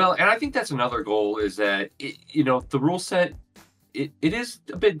 Well, and I think that's another goal, is that the rule set, it is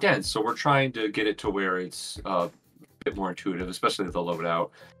a bit dense, so we're trying to get it to where it's a bit more intuitive, especially the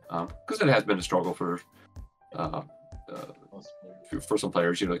loadout, because it has been a struggle for some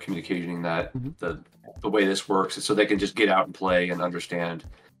players, communicating that the way this works is so they can just get out and play and understand,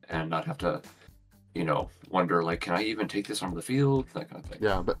 and not have to wonder, like, can I even take this onto the field, that kind of thing.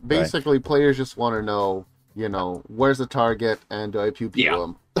 Yeah, but basically players just want to know, where's the target and do I pew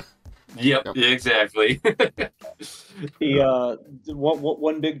him? Yep, Yep. exactly.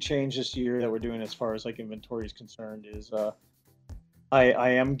 One big change this year that we're doing as far as like inventory is concerned is I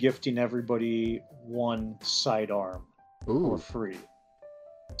am gifting everybody one sidearm for Ooh. free.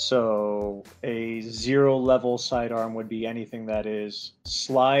 So a 0 level sidearm would be anything that is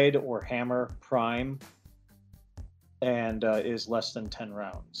slide or hammer prime and is less than 10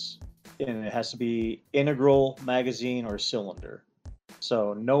 rounds. And it has to be integral magazine or cylinder.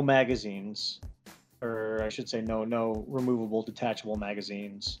 So no magazines, or I should say no removable detachable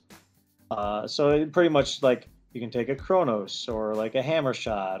magazines. So it pretty much like you can take a Chronos or like a Hammer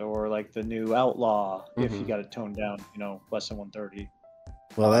Shot or like the new Outlaw if you Mhm. got it toned down, less than 130.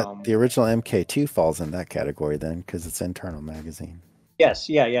 Well, the original MK2 falls in that category then, because it's internal magazine. Yes,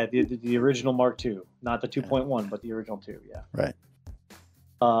 yeah, the original Mark II, not the 2.1, but the original 2, yeah. Right.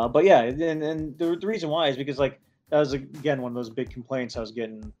 But yeah, and the reason why is because like that was again one of those big complaints I was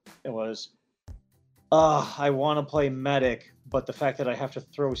getting. It was, I want to play medic, but the fact that I have to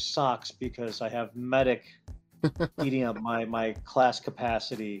throw socks because I have medic eating up my class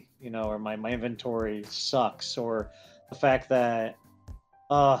capacity, or my inventory sucks, or the fact that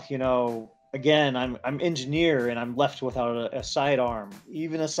again, I'm engineer and I'm left without a sidearm,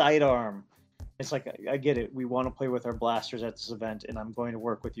 even a sidearm. It's like I get it. We want to play with our blasters at this event, and I'm going to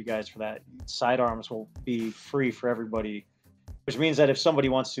work with you guys for that. Sidearms will be free for everybody, which means that if somebody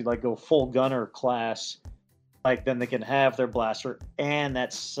wants to like go full gunner class, like then they can have their blaster and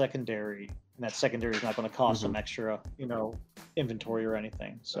that secondary, and that secondary is not going to cost them extra, inventory or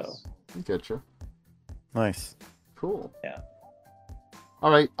anything. So, Getcha. Nice. Cool. Yeah.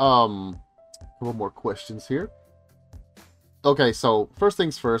 All right. A couple more questions here. Okay, so first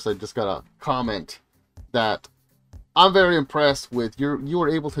things first, I just gotta comment that I'm very impressed with you were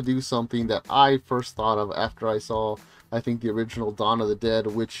able to do something that I first thought of after I saw, I think, the original Dawn of the Dead,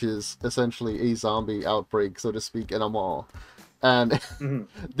 which is essentially a zombie outbreak, so to speak, in a mall. And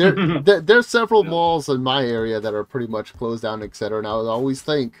there's several malls in my area that are pretty much closed down, etc. And I would always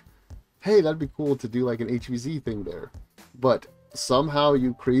think, hey, that'd be cool to do like an HVZ thing there. But somehow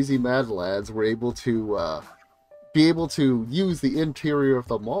you crazy mad lads were able to be able to use the interior of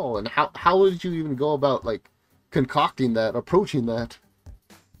the mall. And how did you even go about like concocting that, approaching that?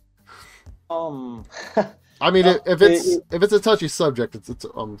 I mean, if it's a touchy subject, it's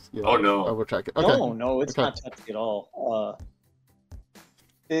Oh no, we'll check it. Okay. No, it's not touchy at all.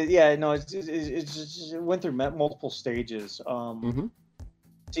 Yeah, no, it just it went through multiple stages.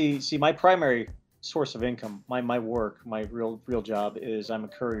 See, my primary source of income, my work, my real job is I'm a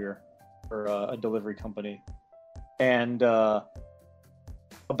courier for a delivery company, and about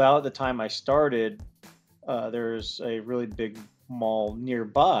the time I started, there's a really big mall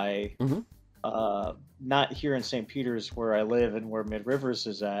nearby. Not here in St. Peter's where I live and where Mid Rivers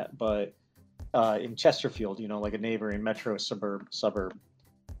is at, but in Chesterfield, like a neighboring metro suburb.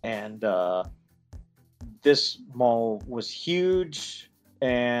 And this mall was huge,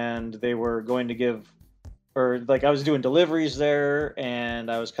 and they were going to give, or like I was doing deliveries there, and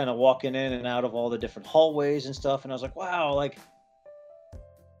I was kind of walking in and out of all the different hallways and stuff, and I was like, wow, like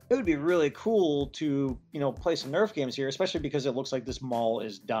it would be really cool to play some Nerf games here, especially because it looks like this mall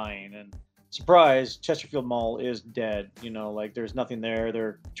is dying. And surprise, Chesterfield Mall is dead. Like there's nothing there.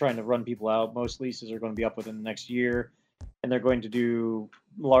 They're trying to run people out. Most leases are going to be up within the next year, and they're going to do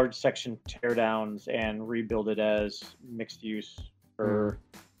large section teardowns and rebuild it as mixed use for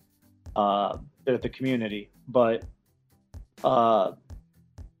the community. But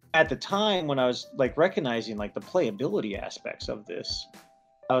at the time when I was like recognizing like the playability aspects of this,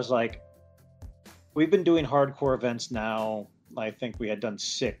 I was like, we've been doing hardcore events now. I think we had done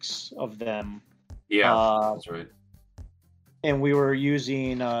 6 of them. Yeah, that's right. And we were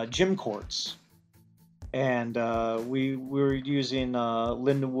using gym courts. And we were using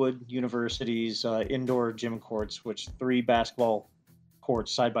Lindenwood University's indoor gym courts, which 3 basketball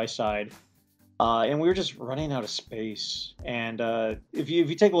courts side by side. And we were just running out of space. And if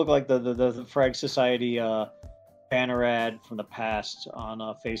you take a look like the Frag Society banner ad from the past on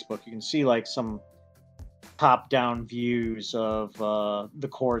Facebook, you can see like some top-down views of the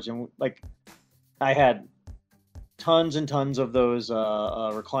courts, and like I had tons and tons of those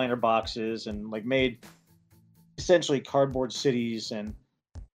recliner boxes, and like made essentially cardboard cities and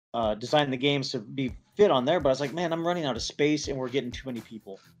designed the games to be fit on there. But I was like, man, I'm running out of space, and we're getting too many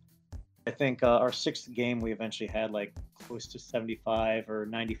people. I think our 6th game we eventually had like close to 75 or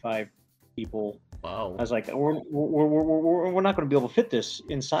 95 people. Wow. I was like, we're not going to be able to fit this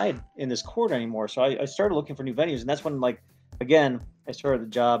inside in this court anymore. So I started looking for new venues, and that's when, like, again, I started the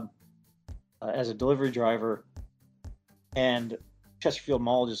job as a delivery driver, and Chesterfield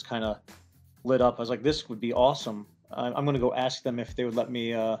Mall just kind of lit up. I was like, this would be awesome. I'm going to go ask them if they would let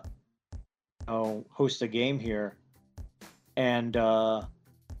me host a game here. And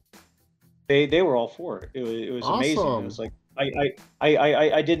they were all for it. It was amazing. It Awesome. was like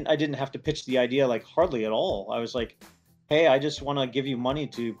I didn't have to pitch the idea like hardly at all. I was like, hey, I just want to give you money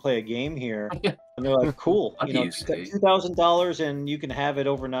to play a game here. And they're like, cool, What do you say? $2,000 and you can have it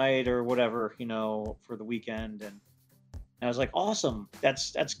overnight or whatever, for the weekend. And I was like, awesome,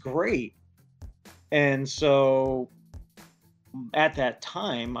 that's great. And so at that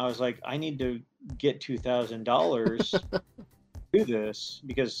time, I was like, I need to get $2,000 do this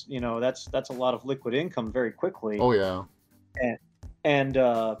because that's a lot of liquid income very quickly. Oh yeah. And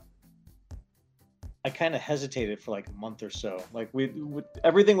I kind of hesitated for like a month or so. Like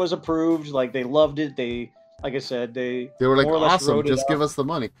everything was approved. Like they loved it. They, like I said, they were like, more or less awesome, wrote it just up. give us the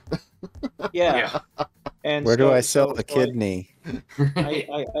money. Yeah. And Where do so- I sell so- the so kidney?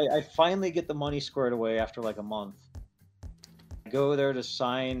 I finally get the money squared away after like a month. I go there to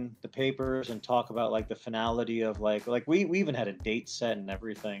sign the papers and talk about like the finality of like we even had a date set and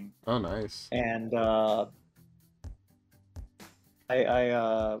everything. Oh, nice. And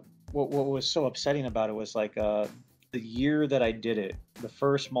what was so upsetting about it was like the year that I did it, the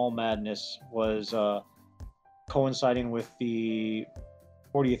first Mall Madness was coinciding with the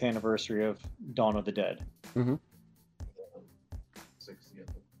 40th anniversary of Dawn of the Dead. Mhm.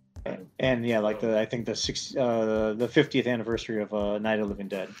 And yeah, like I think the 50th anniversary of Night of the Living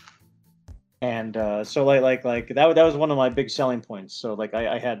Dead. And so like that was one of my big selling points. So like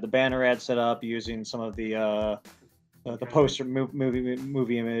I had the banner ad set up using some of the poster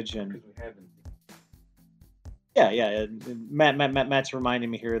movie image and yeah. Matt's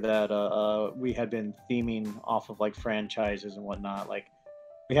reminding me here that we had been theming off of like franchises and whatnot. Like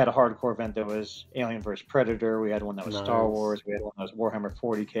we had a hardcore event that was Alien vs Predator. We had one that was Star Nice. Wars. We had one that was Warhammer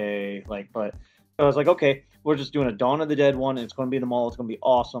 40K. But I was like, okay, we're just doing a Dawn of the Dead one. And it's going to be in the mall. It's going to be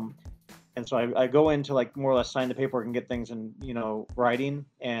awesome. And so I go in to like more or less sign the paperwork and get things in writing.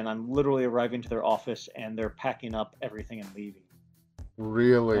 And I'm literally arriving to their office and they're packing up everything and leaving.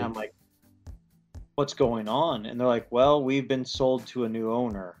 Really? And I'm like, what's going on? And they're like, well, we've been sold to a new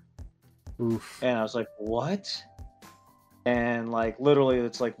owner. Oof. And I was like, what? And like literally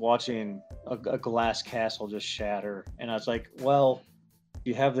it's like watching a glass castle just shatter. And I was like, well,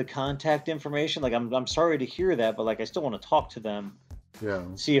 you have the contact information? Like I'm sorry to hear that, but like I still want to talk to them, Yeah.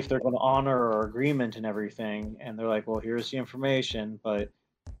 see if they're going to honor our agreement and everything. And they're like, well, here's the information, but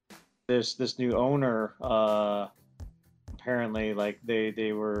this new owner apparently like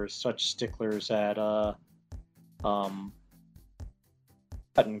they were such sticklers at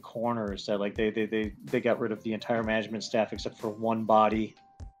cutting corners that like they got rid of the entire management staff except for one body,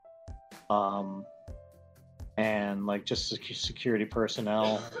 and like just security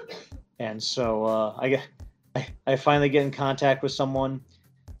personnel. And so I finally get in contact with someone,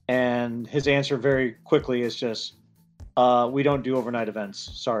 and his answer very quickly is just, we don't do overnight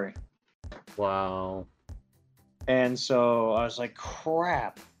events, sorry. Wow. And so I was like,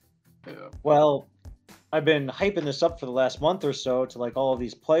 crap. Yeah. Well, I've been hyping this up for the last month or so to like all of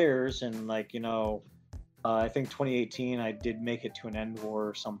these players, and like I think 2018 I did make it to an end war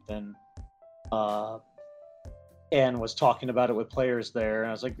or something, and was talking about it with players there. And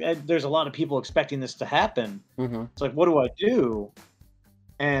I was like, there's a lot of people expecting this to happen. Mm-hmm. It's like, what do I do?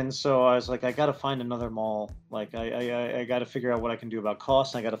 And so I was like, I got to find another mall. Like I got to figure out what I can do about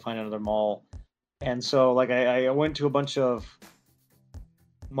costs. And I got to find another mall. And so like I went to a bunch of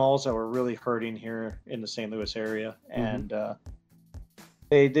malls that were really hurting here in the St. Louis area, and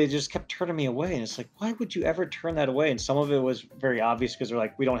they just kept turning me away. And it's like, why would you ever turn that away? And some of it was very obvious because they're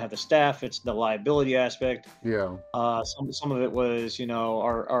like, we don't have the staff. It's the liability aspect. Yeah. Some of it was,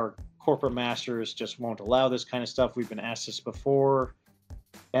 our corporate masters just won't allow this kind of stuff. We've been asked this before.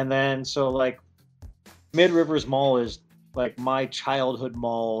 And then so like Mid Rivers Mall is like my childhood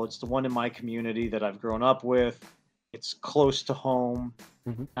mall. It's the one in my community that I've grown up with. It's close to home.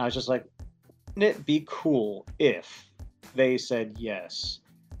 Mhm. I was just like, wouldn't it be cool if they said yes?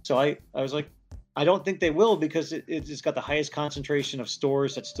 So I was like, I don't think they will, because it's got the highest concentration of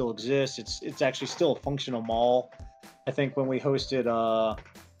stores that still exist. It's actually still a functional mall. I think when we hosted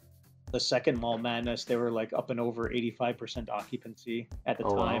the second Mall Madness, they were like up and over 85% occupancy at the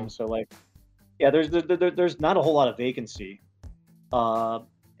Oh, time. wow. So like, yeah, there's not a whole lot of vacancy,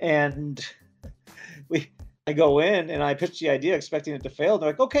 and I go in and I pitch the idea expecting it to fail. They're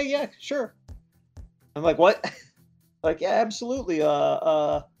like, okay, yeah, sure. I'm like, what? Like, yeah, absolutely.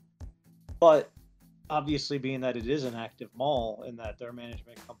 But obviously, being that it is an active mall and that their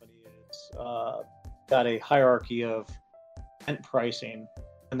management company is got a hierarchy of event pricing,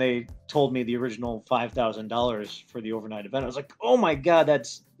 and they told me the original $5,000 for the overnight event. I was like, oh my god,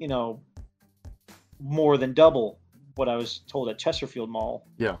 that's more than double what I was told at Chesterfield Mall.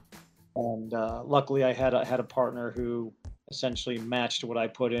 Yeah. And luckily, I had a partner who essentially matched what I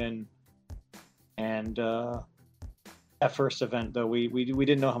put in. And that first event, though, we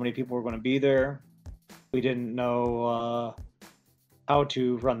didn't know how many people were going to be there. We didn't know how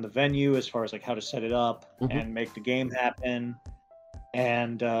to run the venue as far as like how to set it up and make the game happen.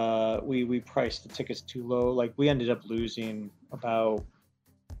 And we priced the tickets too low. Like we ended up losing about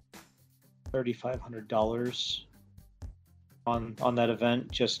 $3,500 on that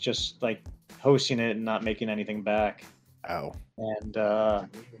event, just like hosting it and not making anything back. Wow. And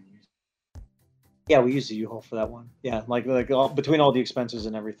yeah, we used the U-Haul for that one. Yeah, like between all the expenses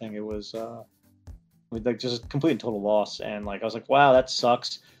and everything, it was like just a complete and total loss. And like I was like, wow, that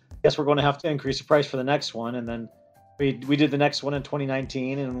sucks. Guess we're going to have to increase the price for the next one. And then we did the next one in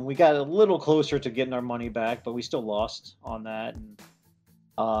 2019, and we got a little closer to getting our money back, but we still lost on that. And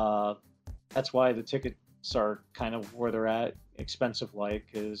that's why the tickets are kind of where they're at, expensive like,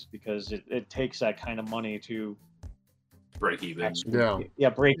 is because it takes that kind of money to break even. Actually,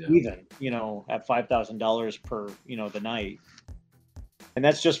 break even, at $5,000 per, the night. And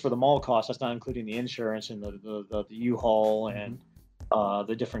that's just for the mall cost. That's not including the insurance and the U-Haul and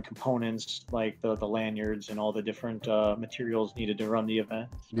the different components like the lanyards and all the different materials needed to run the event.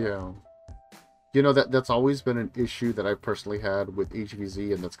 Yeah. That's always been an issue that I personally had with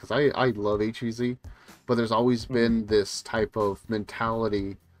HVZ, and that's because I love HVZ, but there's always been this type of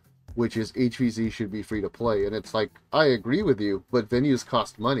mentality, which is HVZ should be free to play, and it's like, I agree with you, but venues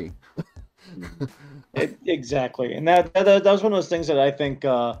cost money. Exactly, and that was one of those things that I think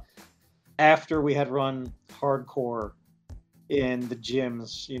after we had run hardcore in the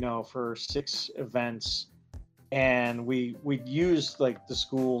gyms, for 6 events. And we used like the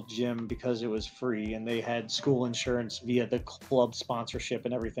school gym because it was free and they had school insurance via the club sponsorship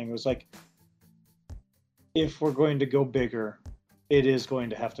and everything. It was like, if we're going to go bigger, it is going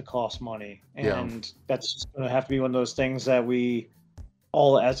to have to cost money. And that's just going to have to be one of those things that we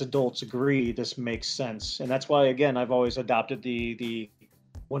all as adults agree this makes sense. And that's why, again, I've always adopted the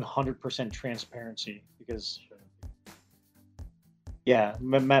 100% transparency, because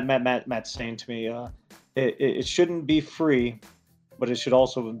Matt's saying to me, it shouldn't be free, but it should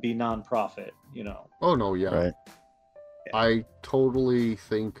also be non-profit, Oh no, yeah. Right. I totally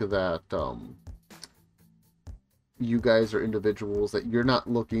think that you guys are individuals that you're not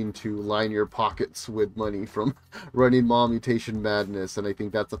looking to line your pockets with money from running Mall Mutation Madness, and I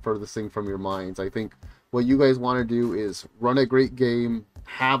think that's the furthest thing from your minds. I think what you guys want to do is run a great game,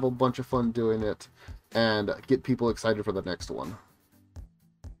 have a bunch of fun doing it, and get people excited for the next one.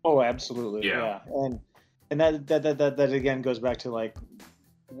 Oh, absolutely. Yeah. And that again goes back to like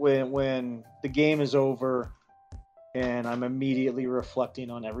when the game is over and I'm immediately reflecting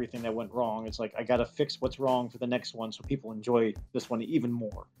on everything that went wrong. It's like I got to fix what's wrong for the next one so people enjoy this one even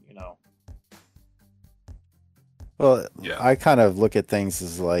more, Well, I kind of look at things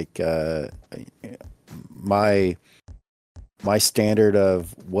as like my standard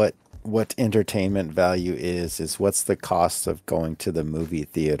of what entertainment value is what's the cost of going to the movie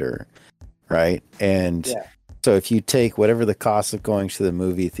theater, right? And so if you take whatever the cost of going to the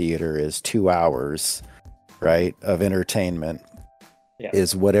movie theater is 2 hours, right, of entertainment,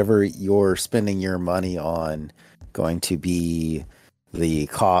 is whatever you're spending your money on going to be the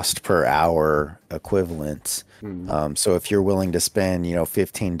cost per hour equivalent. So if you're willing to spend,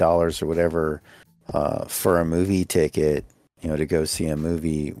 $15 or whatever for a movie ticket, to go see a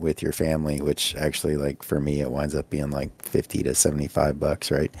movie with your family, which actually, like for me, it winds up being like $50 to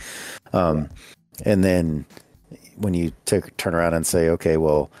 $75, right? And then when you turn around and say, okay,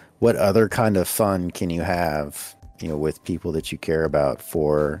 well, what other kind of fun can you have, with people that you care about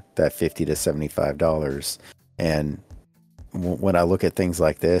for that $50 to $75? And when I look at things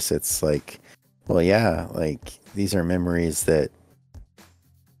like this, it's like, well, yeah, like these are memories that,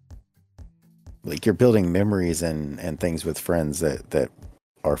 like, you're building memories and things with friends that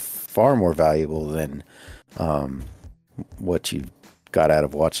are far more valuable than what you got out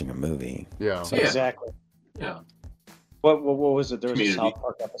of watching a movie. Yeah. So, exactly. Yeah. What was it? There was Community. a South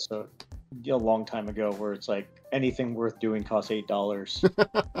Park episode a long time ago where it's like anything worth doing costs $8.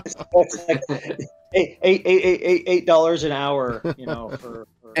 It's like $8 an hour, for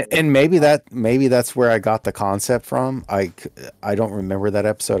and maybe that's where I got the concept from. I don't remember that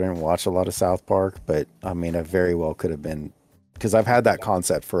episode. I didn't watch a lot of South Park, but I mean, it very well could have been, because I've had that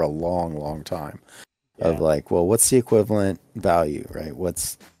concept for a long time of like, well, what's the equivalent value, right?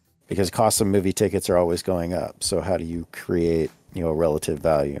 What's because costs of movie tickets are always going up. So how do you create, a relative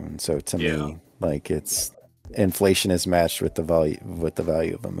value? And so to me, like it's inflation is matched with the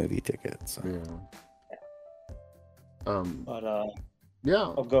value of a movie ticket. So. Yeah. But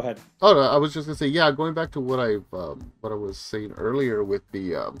Yeah. oh, go ahead. Oh, no, I was just gonna say, yeah. Going back to what I was saying earlier with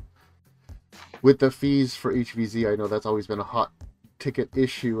the fees for HVZ, I know that's always been a hot ticket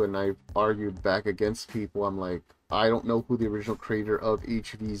issue, and I've argued back against people. I'm like, I don't know who the original creator of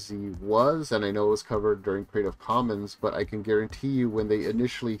HVZ was, and I know it was covered during Creative Commons, but I can guarantee you when they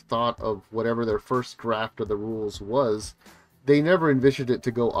initially thought of whatever their first draft of the rules was, they never envisioned it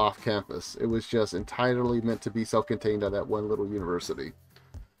to go off campus. It was just entirely meant to be self-contained at that one little university.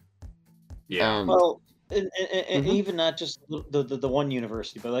 Yeah. And, Well, and even not just the one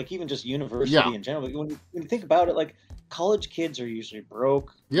university, but like even just university in general. When you think about it, like college kids are usually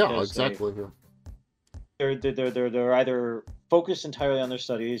broke. Yeah, because exactly. They're either focused entirely on their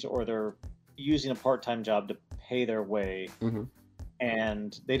studies or they're using a part-time job to pay their way. Mhm.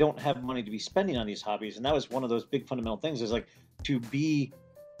 And they don't have money to be spending on these hobbies. And that was one of those big fundamental things, is like to be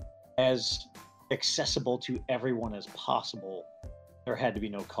as accessible to everyone as possible, there had to be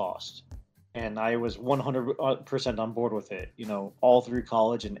no cost. And I was 100% on board with it, all through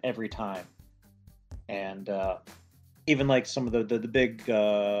college and every time. And even like some of the big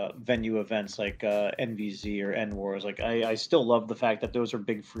venue events like NVZ or NWars, like I still love the fact that those are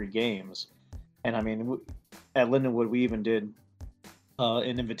big free games. And I mean, at Lindenwood, we even did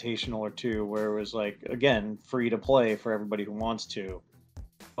an invitational or two where it was like, again, free to play for everybody who wants to.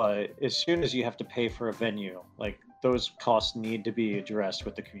 But as soon as you have to pay for a venue, like those costs need to be addressed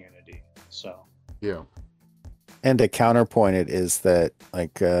with the community. So Yeah. And to counterpoint it is that,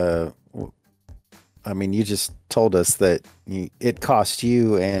 like, I mean, you just told us that it cost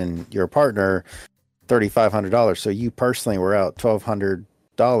you and your partner $3,500. So you personally were out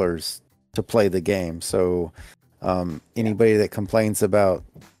 $1,200 to play the game. So anybody that complains about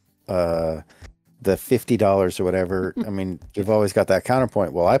the $50 or whatever, I mean, you've always got that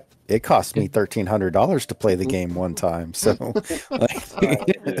counterpoint. Well, it cost me $1,300 to play the game one time. So,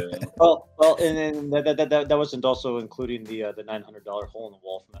 well, and that wasn't also including the $900 hole in the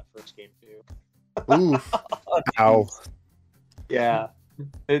wall from that first game too. Oof. Ow. Yeah,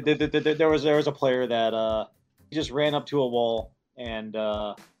 there was a player that he just ran up to a wall and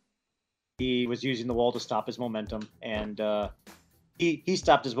he was using the wall to stop his momentum, and he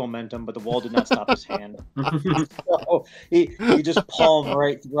stopped his momentum, but the wall did not stop his hand. So he just palmed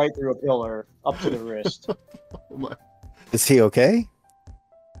right through a pillar up to the wrist. Is he okay?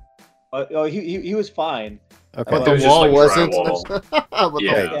 Oh, he was fine. Okay. But the It was wall just like wasn't. drywall.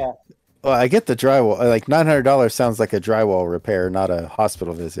 Yeah. Yeah. Well, I get the drywall. Like $900 sounds like a drywall repair, not a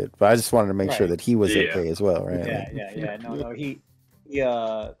hospital visit. But I just wanted to make sure Right. that he was Yeah. okay as well, right? Yeah. No. He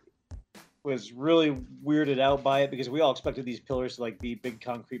was really weirded out by it because we all expected these pillars to like be big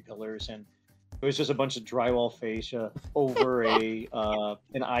concrete pillars, and it was just a bunch of drywall fascia over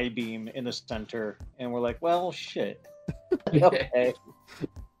an I-beam in the center, and we're like, well, shit. Okay.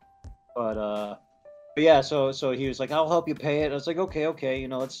 But yeah, so he was like, I'll help you pay it. And I was like, okay,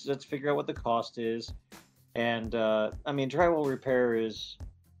 let's figure out what the cost is. And I mean, drywall repair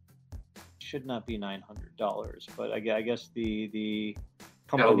should not be $900, but I guess the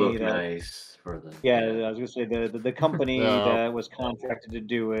Gotta company look that nice for the. I was gonna say the company Yeah. that was contracted to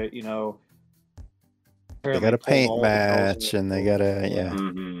do it, They apparently got a pulled paint all the bells and match and they got a, yeah.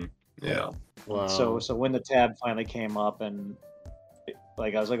 Mm-hmm. Yeah. Wow. So when the tab finally came up and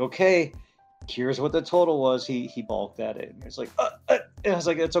I was like, okay, here's what the total was. He balked at it. And it's like, and I was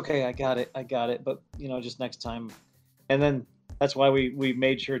like, it's okay, I got it. But just next time. And then that's why we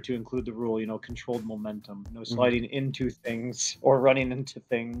made sure to include the rule, controlled momentum, no sliding into things or running into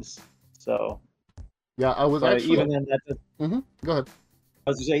things. So Yeah, I was but actually. even then that. Go ahead. I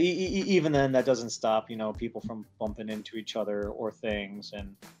was gonna say, even then, that doesn't stop, people from bumping into each other or things,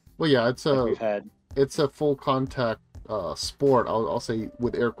 and Well, yeah, it's like a we've had. full contact sport. I'll say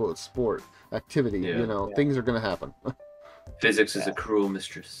with air quotes sport activity. Yeah. Things are gonna happen. Physics is a cruel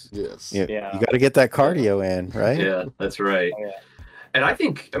mistress. Yes. Yeah. Yeah. You got to get that cardio in, right? Yeah, that's right. Oh, yeah. And I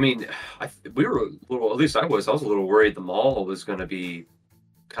think, we were a little, at least I was a little worried the mall was going to be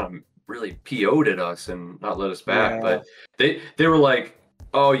kind of really PO'd at us and not let us back. Yeah. But they were like,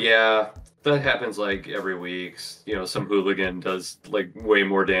 oh yeah, that happens like every week. Some hooligan does like way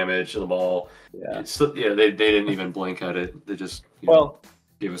more damage to the mall. Yeah. They didn't even blink at it. They just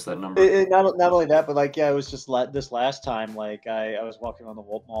gave us that number. Not only that, but it was just this last time. I was walking around the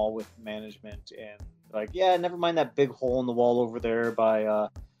mall with management, and never mind that big hole in the wall over there by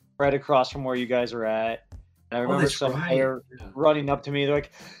right across from where you guys are at. And I remember some player running up to me. They're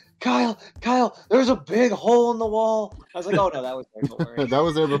like, Kyle, there's a big hole in the wall. I was like, oh no, that was there. Don't worry. That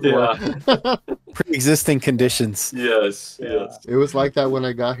was there before. Pre-existing conditions. Yes, Yeah. yes. It was like that when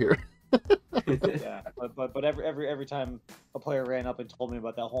I got here. Yeah, but every time a player ran up and told me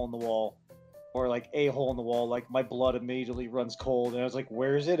about that hole in the wall, or like a hole in the wall, like my blood immediately runs cold, and I was like,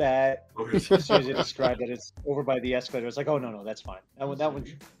 "Where's it at?" As soon as you described that it's over by the escalator, it's like, "Oh no, that's fine. That one."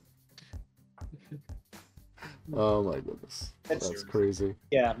 Oh my goodness, that's crazy.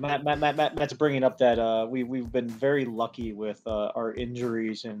 Yeah, Matt's bringing up that we've been very lucky with our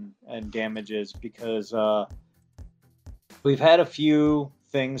injuries and damages because we've had a few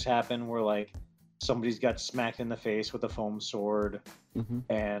things happen where like somebody's got smacked in the face with a foam sword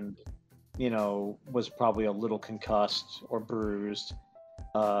and was probably a little concussed or bruised.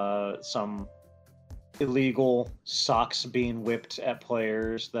 Some illegal socks being whipped at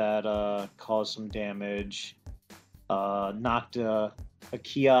players that caused some damage. Knocked a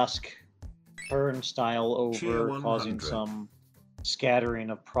kiosk turnstile over, causing some scattering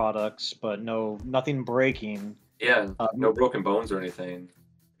of products, but nothing breaking. Yeah, no broken bones or anything.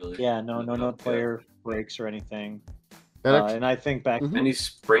 Really. Yeah, no player breaks or anything. And I think back any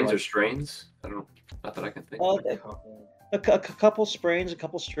sprains or strains? Not that I can think of. A couple sprains, a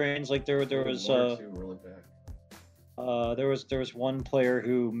couple strains. Like there was there was one player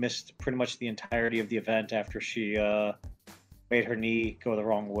who missed pretty much the entirety of the event after she made her knee go the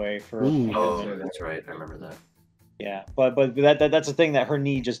wrong way for. Oh, that's right. I remember that. Yeah, but that's the thing that her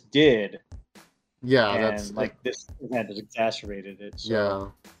knee just did. Yeah, and that's like this event has exacerbated it. So. Yeah.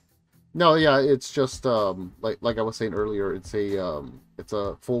 No, yeah, it's just like I was saying earlier, it's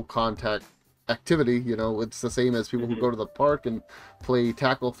a full contact activity. It's the same as people who go to the park and play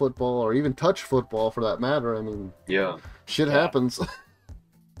tackle football or even touch football for that matter. I mean, shit happens.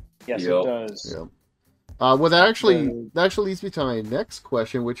 Yes, it does. Yeah. Well, that actually leads me to my next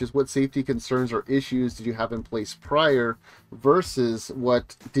question, which is what safety concerns or issues did you have in place prior versus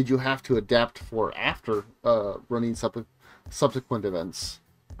what did you have to adapt for after running subsequent events?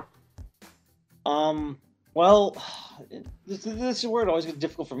 Well, this is where it always gets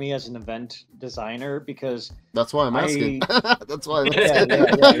difficult for me as an event designer because that's why I'm asking. That's why I'm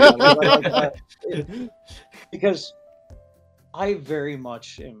asking. Because I very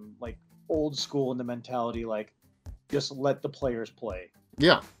much am like old school in the mentality, like just let the players play.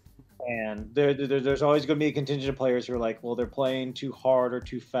 Yeah. And there's always going to be a contingent of players who are like, well, they're playing too hard or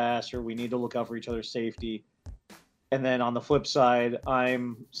too fast, or we need to look out for each other's safety. And then on the flip side,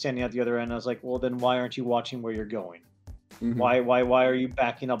 I'm standing at the other end. I was like, well, then why aren't you watching where you're going? Why are you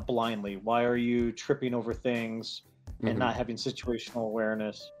backing up blindly? Why are you tripping over things and not having situational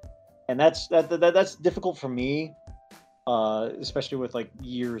awareness? And that's difficult for me, especially with like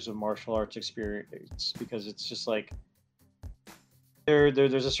years of martial arts experience, because it's just like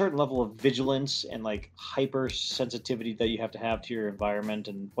there's a certain level of vigilance and like hypersensitivity that you have to your environment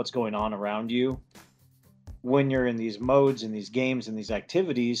and what's going on around you when you're in these modes and these games and these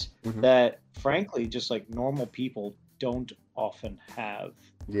activities that frankly just like normal people don't often have.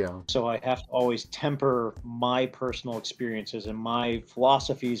 Yeah. So I have to always temper my personal experiences and my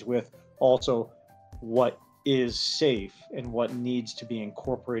philosophies with also what is safe and what needs to be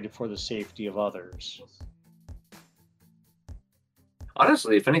incorporated for the safety of others.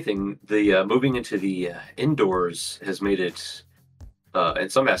 Honestly, if anything, the moving into the indoors has made it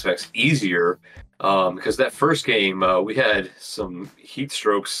in some aspects easier. Because that first game, we had some heat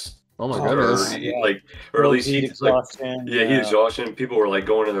strokes. Oh my goodness! Or at least heat exhaustion. Heat exhaustion. People were like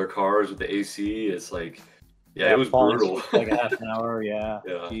going in their cars with the AC. It's like, it was brutal. Like a half an hour. Yeah.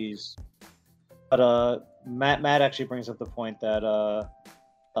 Jeez. But Matt actually brings up the point that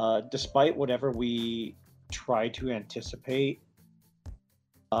despite whatever we try to anticipate,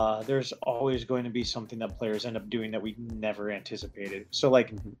 there's always going to be something that players end up doing that we never anticipated. So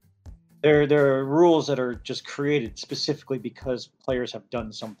like. There are rules that are just created specifically because players have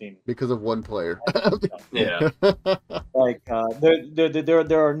done something. Because of one player. Yeah. Like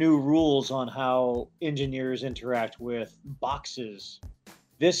there are new rules on how engineers interact with boxes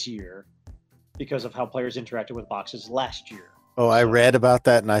this year because of how players interacted with boxes last year. Oh, I read about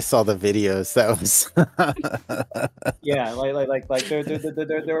that and I saw the videos. That was yeah, like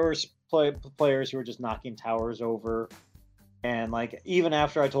there were players who were just knocking towers over. And like even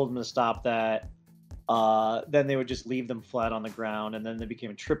after I told them to stop that, then they would just leave them flat on the ground, and then they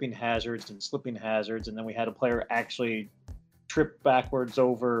became tripping hazards and slipping hazards, and then we had a player actually trip backwards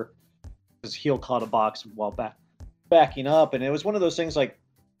over his heel caught a box while backing up, and it was one of those things like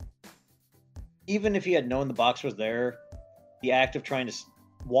even if he had known the box was there, the act of trying to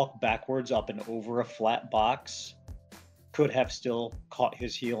walk backwards up and over a flat box could have still caught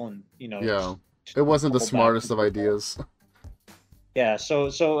his heel and Yeah. It wasn't the tumbled back smartest of into the- ideas. Yeah,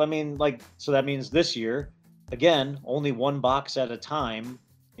 so I mean, like, so that means this year, again, only one box at a time.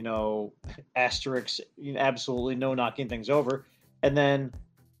 Asterisks, absolutely no knocking things over, and then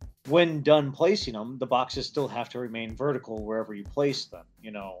when done placing them, the boxes still have to remain vertical wherever you place them.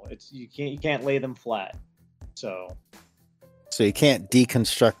 You can't lay them flat. So you can't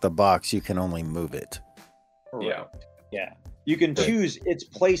deconstruct the box; you can only move it. Yeah. yeah, you can Right. choose its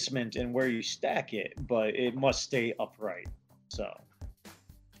placement and where you stack it, but it must stay upright. So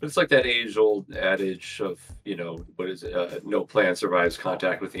It's like that age-old adage of, what is it? No plant survives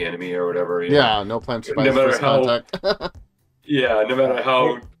contact with the enemy or whatever. Yeah, no plant No survives matter first how- contact. Yeah, no matter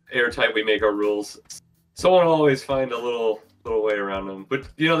how airtight we make our rules, someone will always find a little way around them. But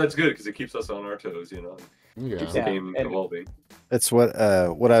that's good because it keeps us on our toes. Keeps Yeah. the Yeah, game and- evolving. It's what I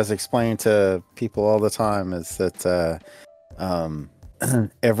was explaining to people all the time is that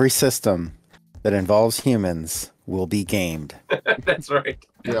every system that involves humans will be gamed. That's right.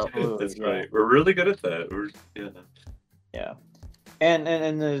 Yeah. Absolutely, That's yeah. right. We're really good at that. Yeah, and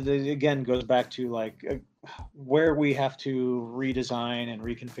again goes back to like where we have to redesign and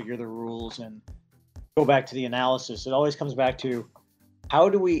reconfigure the rules and go back to the analysis. It always comes back to how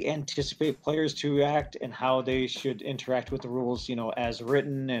do we anticipate players to act and how they should interact with the rules, as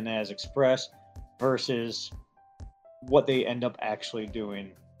written and as expressed, versus what they end up actually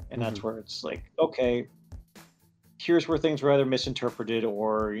doing. And that's where it's like, okay, here's where things were either misinterpreted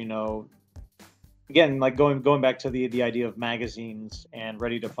or again, like going back to the idea of magazines and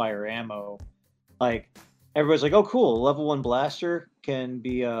ready to fire ammo, like everybody's like, oh cool, level 1 blaster can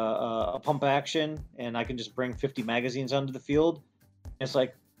be a pump action and I can just bring 50 magazines onto the field. And it's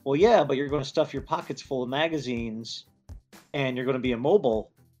like, well yeah, but you're going to stuff your pockets full of magazines and you're going to be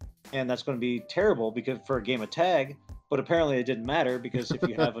immobile, and that's going to be terrible because for a game of tag. But apparently it didn't matter because if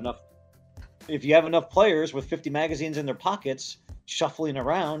you have enough players with 50 magazines in their pockets shuffling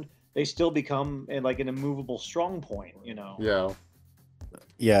around, they still become like an immovable strong point, Yeah.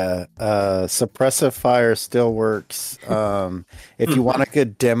 Yeah, suppressive fire still works. If you want a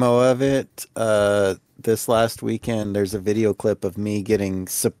good demo of it, this last weekend there's a video clip of me getting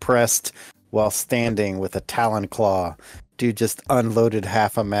suppressed while standing with a talon claw. Dude just unloaded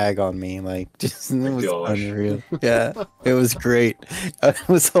half a mag on me, it was gosh. unreal. Yeah, it was great. It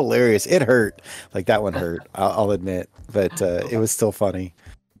was hilarious. It hurt. That one hurt. I'll admit, but it was still funny.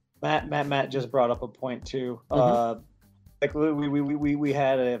 Matt just brought up a point too. Like we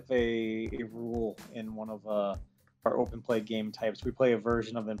had a rule in one of our open play game types. We play a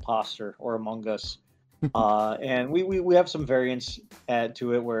version of Imposter or Among Us, and we have some variants add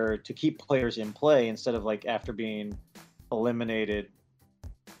to it where to keep players in play instead of like after being eliminated,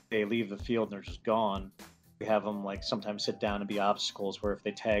 they leave the field and they're just gone. We have them like sometimes sit down and be obstacles where if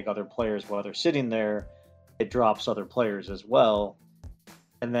they tag other players while they're sitting there, it drops other players as well.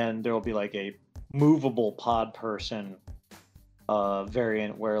 And then there will be like a movable pod person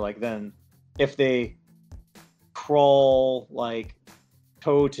variant where like then if they crawl like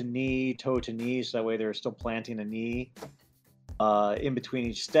toe to knee, so that way they're still planting a knee in between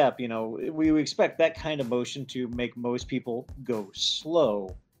each step, we expect that kind of motion to make most people go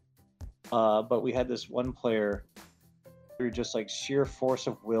slow. But we had this one player through just like sheer force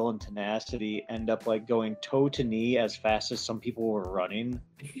of will and tenacity end up like going toe to knee as fast as some people were running.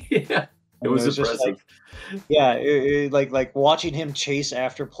 Yeah. It was just impressive. like watching him chase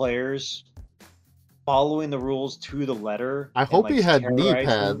after players, following the rules to the letter. I and, hope like, he had knee terrorizing.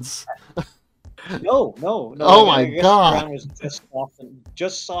 pads. No. Oh I my guess God. The ground was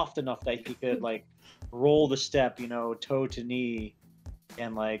just soft enough that he could like roll the step, toe to knee,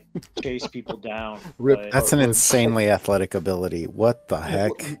 and like chase people down. Rip. But- That's an insanely athletic ability. What the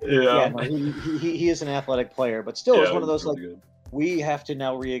heck? yeah, Yeah. no, he is an athletic player, but still, it's one of those like really good. we have to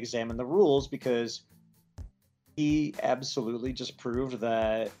now re-examine the rules because he absolutely just proved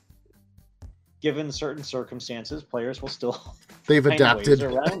that given certain circumstances, players will still They've find ways adapted.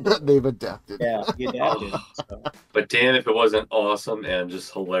 around it. They've adapted. Yeah, he adapted. So. But damn if it wasn't awesome and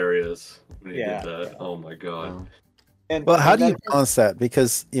just hilarious when he Yeah, did that. yeah. Oh my god. Oh. And Well, how do you that- balance that?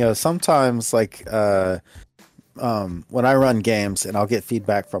 Because sometimes when I run games and I'll get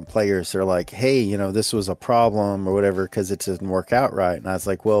feedback from players, they're like, "Hey, this was a problem or whatever because it didn't work out right." And I was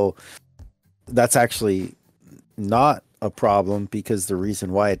like, "Well, that's actually not a problem because the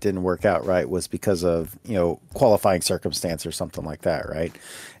reason why it didn't work out right was because of qualifying circumstance or something like that, right?"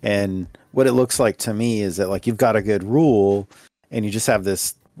 And what it looks like to me is that like you've got a good rule and you just have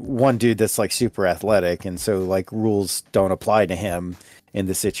this one dude that's like super athletic, and so like rules don't apply to him in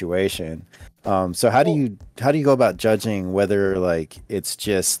the situation. So how do you go about judging whether like it's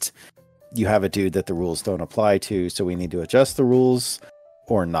just you have a dude that the rules don't apply to, so we need to adjust the rules,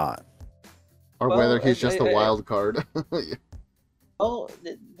 or not? Or Well, whether he's just a wild card. Well,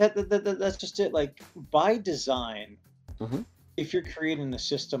 that's just it. Like by design, Mhm. if you're creating a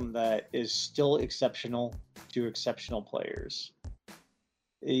system that is still exceptional to exceptional players,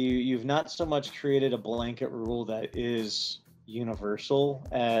 you've not so much created a blanket rule that is universal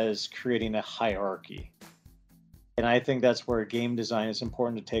as creating a hierarchy. And I think that's where game design is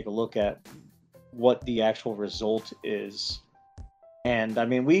important to take a look at what the actual result is. And I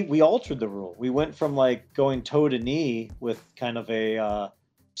mean, we altered the rule. We went from like going toe to knee with kind of a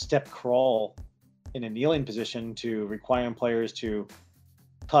step crawl in a kneeling position to requiring players to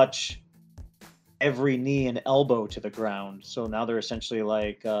touch every knee and elbow to the ground. So now they're essentially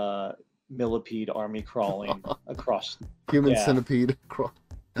like millipede army crawling across. Human Yeah. centipede.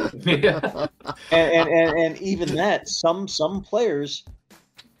 Yeah. And even that, some players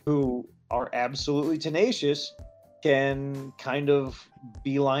who are absolutely tenacious can kind of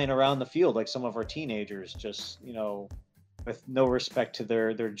be lying around the field like some of our teenagers, just with no respect to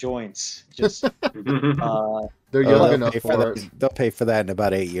their joints. Just They're young But- enough for it. They'll pay for that in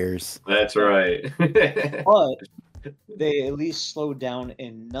about 8 years. That's right. but they at least slow down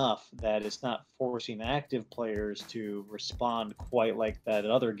enough that it's not forcing active players to respond quite like that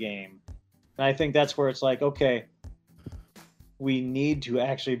other game. And I think that's where it's like, okay, we need to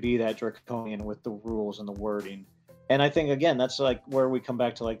actually be that draconian with the rules and the wording. And I think again, that's like where we come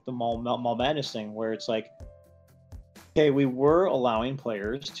back to like the mall madness thing, where it's like, okay, we were allowing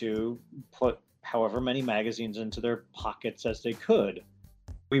players to put however many magazines into their pockets as they could.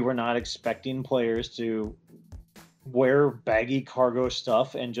 We were not expecting players to wear baggy cargo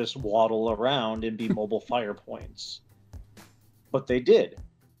stuff and just waddle around and be mobile fire points. But they did.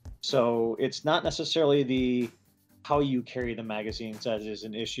 So it's not necessarily the how you carry the magazines as is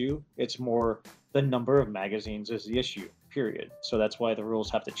an issue. It's more the number of magazines is the issue, period. So that's why the rules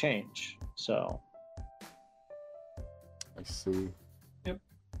have to change. So I see. Yep.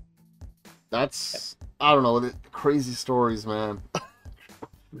 That's, I don't know, crazy stories, man.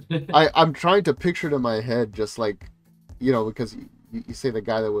 I'm trying to picture it in my head, just like, because you say the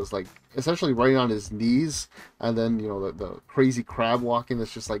guy that was like essentially right on his knees, and then the crazy crab walking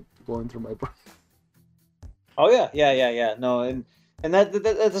that's just like going through my brain. oh yeah. No, and that's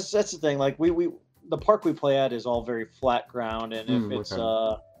the thing. Like we the park we play at is all very flat ground, and if it's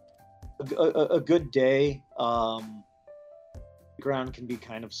a good day, the ground can be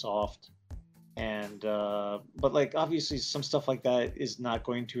kind of soft. And but like obviously some stuff like that is not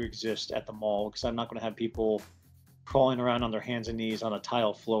going to exist at the mall, because I'm not going to have people crawling around on their hands and knees on a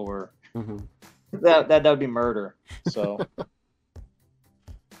tile floor. Mm-hmm. That would be murder. So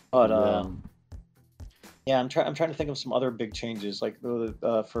but yeah, I'm trying to think of some other big changes like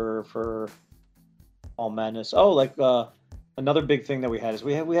for All Madness. Oh, like another big thing that we had is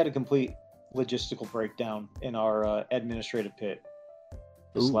we had a complete logistical breakdown in our administrative pit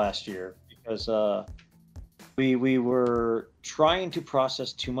this last year, because we were trying to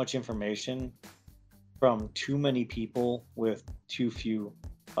process too much information from too many people with too few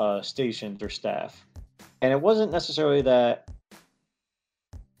stations or staff. And it wasn't necessarily that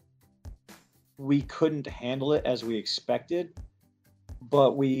we couldn't handle it as we expected,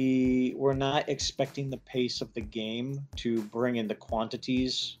 but we were not expecting the pace of the game to bring in the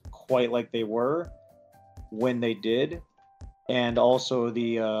quantities quite like they were when they did. And also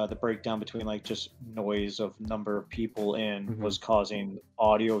the breakdown between like just noise of number of people in was causing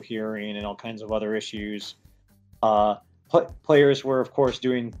audio hearing and all kinds of other issues. Players were of course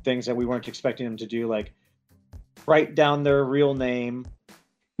doing things that we weren't expecting them to do, like write down their real name,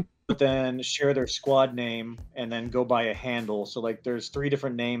 but then share their squad name and then go by a handle. So like there's 3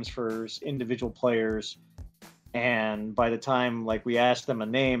 different names for individual players, and by the time like we ask them a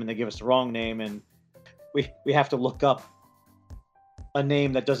name and they give us the wrong name, and we have to look up a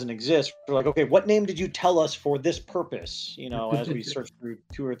name that doesn't exist. We're like, okay, what name did you tell us for this purpose? As we search through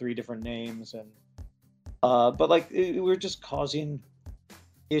 2 or 3 different names, and but like we're just causing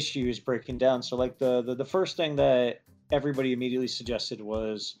issues breaking down. So like the first thing that everybody immediately suggested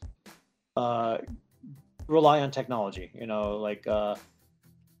was rely on technology. Like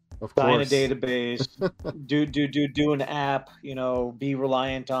Of sign a course. database, do an app. Be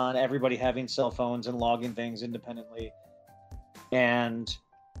reliant on everybody having cell phones and logging things independently. And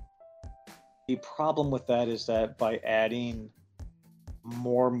the problem with that is that by adding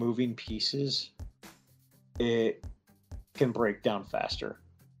more moving pieces, it can break down faster.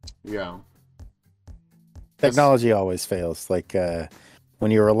 Yeah. Technology always fails. Like when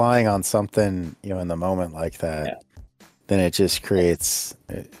you're relying on something, in the moment like that, then it just creates,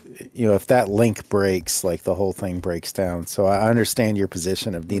 if that link breaks, like the whole thing breaks down. So I understand your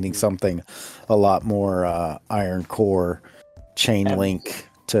position of needing something a lot more iron core chain link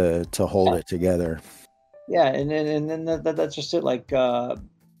to hold it together. Yeah, and then that's just it. Like, I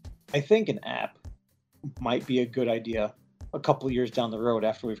think an app might be a good idea a couple of years down the road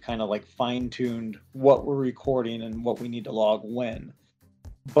after we've kind of like fine-tuned what we're recording and what we need to log when.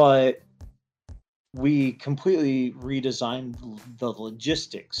 But we completely redesigned the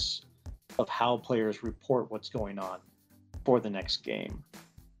logistics of how players report what's going on for the next game,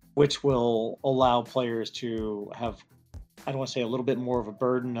 which will allow players to have, I don't want to say a little bit more of a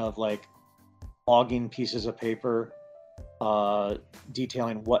burden of like logging pieces of paper,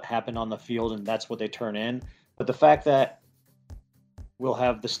 detailing what happened on the field, and that's what they turn in. But the fact that we'll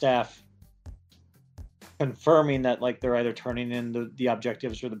have the staff confirming that like they're either turning in the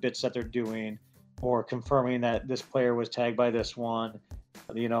objectives or the bits that they're doing, or confirming that this player was tagged by this one,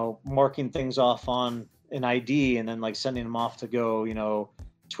 marking things off on an ID and then like sending them off to go,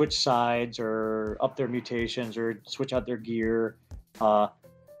 switch sides or up their mutations or switch out their gear. And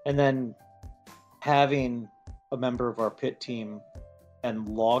then having a member of our pit team and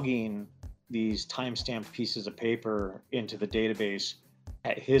logging these timestamped pieces of paper into the database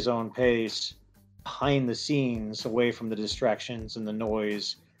at his own pace, behind the scenes, away from the distractions and the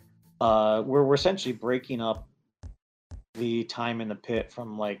noise. We're essentially breaking up the time in the pit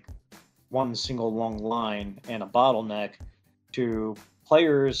from like one single long line and a bottleneck to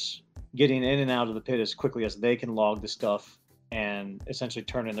players getting in and out of the pit as quickly as they can log the stuff and essentially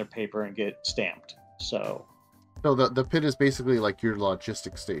turn in their paper and get stamped. So the pit is basically like your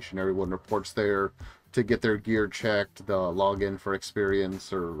logistics station. Everyone reports there to get their gear checked, the login for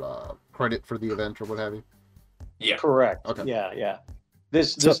experience or credit for the event or what have you. Yeah. Correct. Okay. Yeah.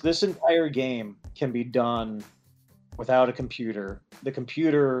 This entire game can be done without a computer. The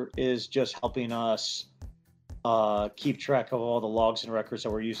computer is just helping us keep track of all the logs and records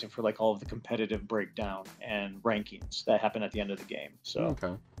that we're using for like all of the competitive breakdown and rankings that happen at the end of the game. So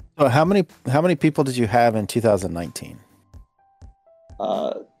okay. So how many people did you have in 2019?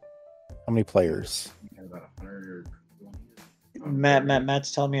 How many players? About 100 or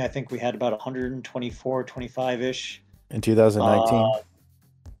Matt's telling me I think we had about 124, 25-ish. In 2019?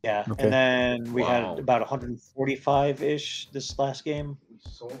 Yeah, Okay. and then we Wow. had about 145-ish this last game. we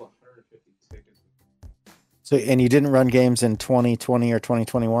sold 150 tickets. So, and you didn't run games in 2020 or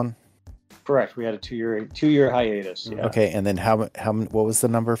 2021? Correct. We had a two-year hiatus. Yeah. Okay, and then what was the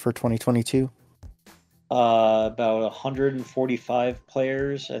number for 2022? About 145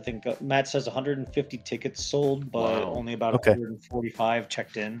 players. I think Matt says 150 tickets sold, but Wow. only about Okay. 145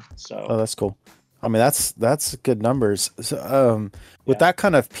 checked in. So Oh, that's cool. I mean, that's good numbers. So, with Yeah. that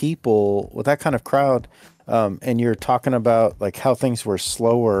kind of people, with that kind of crowd, and you're talking about like how things were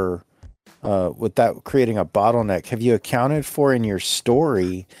slower, with that creating a bottleneck, have you accounted for in your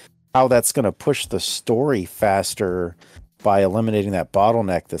story how that's going to push the story faster by eliminating that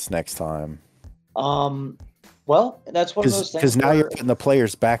bottleneck this next time? well, that's one of those things. Because now you're where getting the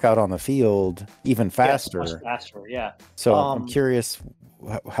players back out on the field even Yes, faster. much faster. Yeah. So I'm Um, curious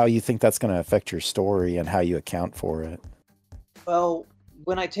how you think that's going to affect your story and how you account for it. Well,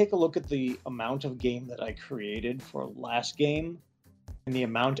 when I take a look at the amount of game that I created for last game and the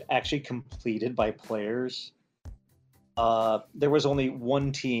amount actually completed by players, there was only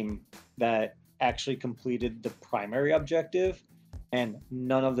one team that actually completed the primary objective, and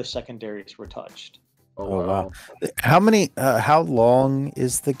none of the secondaries were touched. Oh, wow. How long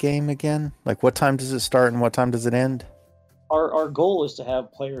is the game again? Like what time does it start and what time does it end? Our goal is to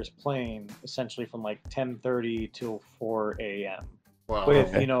have players playing essentially from like 10:30 till 4 a.m. Wow.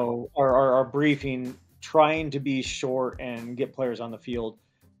 with Okay. our briefing trying to be short and get players on the field.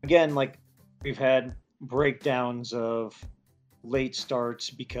 Again, like we've had breakdowns of late starts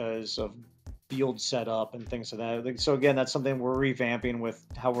because of field setup and things like that. Like, so again, that's something we're revamping with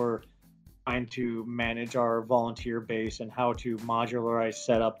how we're trying to manage our volunteer base and how to modularize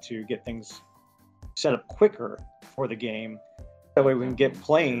setup to get things set up quicker for the game. That way we can get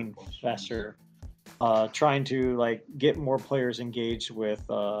playing faster. Trying to like get more players engaged with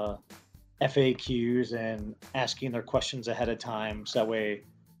FAQs and asking their questions ahead of time, so that way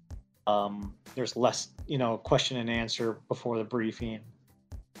there's less question and answer before the briefing.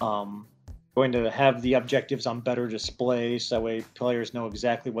 Going to have the objectives on better display, so that way players know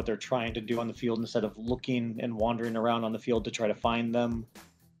exactly what they're trying to do on the field instead of looking and wandering around on the field to try to find them.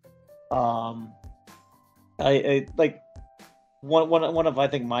 I like one of I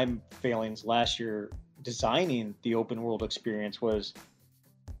think my failings last year designing the open world experience was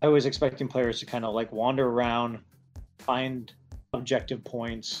I was expecting players to kind of like wander around, find objective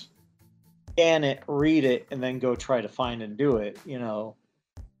points, scan it, read it, and then go try to find and do it, you know.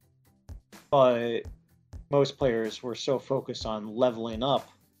 But most players were so focused on leveling up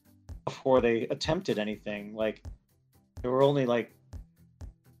before they attempted anything. Like, there were only like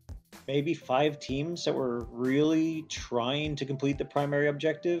maybe 5 teams that were really trying to complete the primary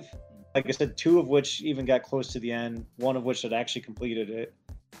objective. Like I said, 2 of which even got close to the end, 1 of which had actually completed it.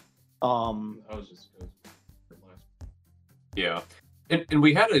 I was just last. Yeah, and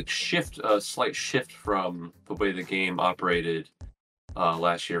we had a slight shift from the way the game operated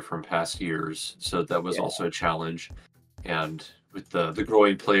last year from past years, so that was also a challenge. And with the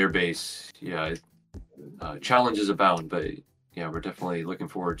growing player base, challenges abound, but yeah, we're definitely looking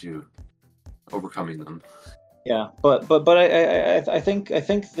forward to overcoming them. Yeah, but I think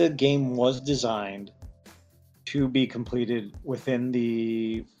the game was designed to be completed within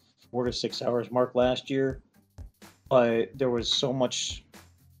the 4 to 6 hours mark last year, but there was so much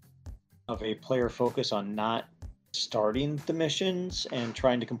of a player focus on not starting the missions and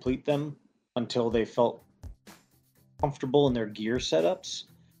trying to complete them until they felt comfortable in their gear setups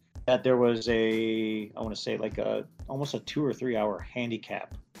that there was I want to say like almost a 2 or 3 hour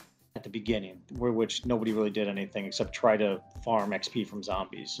handicap at the beginning, which nobody really did anything except try to farm XP from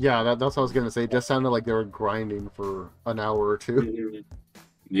zombies. Yeah, that's what I was gonna say. It just sounded like they were grinding for an hour or 2.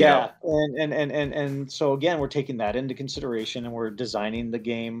 Yeah, and so again, we're taking that into consideration, and we're designing the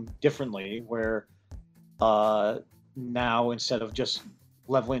game differently, where now instead of just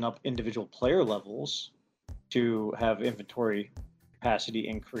leveling up individual player levels to have inventory capacity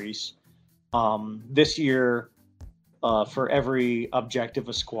increase, this year, for every objective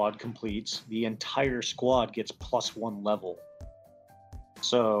a squad completes, the entire squad gets +1 level.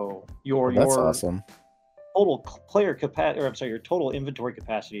 So That's awesome. total player capacity, or I'm sorry, your total inventory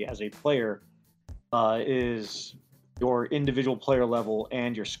capacity as a player is your individual player level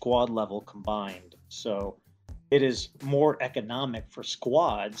and your squad level combined. So it is more economic for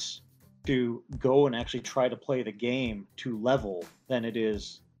squads to go and actually try to play the game to level than it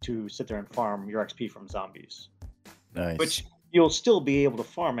is to sit there and farm your XP from zombies. Nice. Which you'll still be able to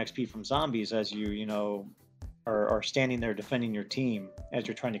farm XP from zombies as you know are standing there defending your team as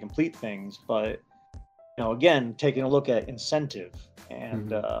you're trying to complete things, but again, taking a look at incentive,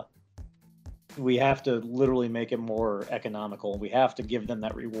 and we have to literally make it more economical. We have to give them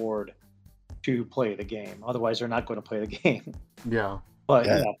that reward to play the game. Otherwise, they're not going to play the game. Yeah. But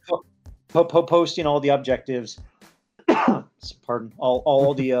posting all the objectives, pardon,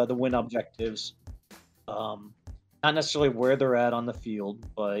 all the win objectives, not necessarily where they're at on the field,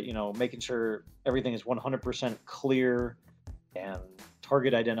 but making sure everything is 100% clear and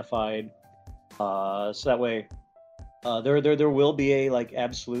target identified. So that way, there will be a like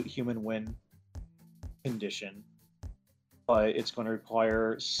absolute human win condition, but it's going to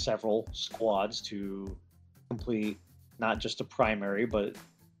require several squads to complete not just a primary, but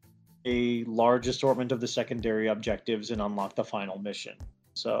a large assortment of the secondary objectives and unlock the final mission.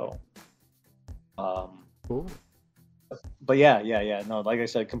 So, Cool. But yeah. No, like I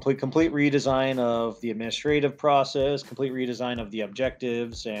said, complete redesign of the administrative process, complete redesign of the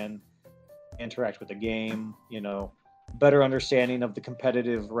objectives, and interact with the game, better understanding of the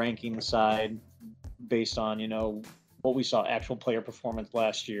competitive ranking side based on, what we saw actual player performance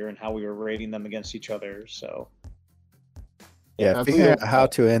last year and how we were rating them against each other. So yeah, figuring out how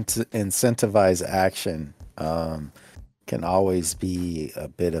to incentivize action can always be a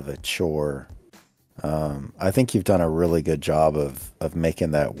bit of a chore. I think you've done a really good job of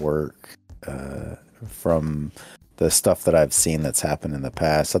making that work from the stuff that I've seen that's happened in the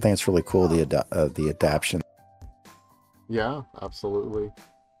past. I think it's really cool, the adaptation. Yeah, absolutely.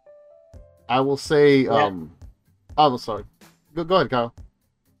 I will say, I'm sorry. Go ahead, Kyle.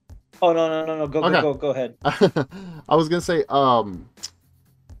 Oh no. Go ahead. I was gonna say,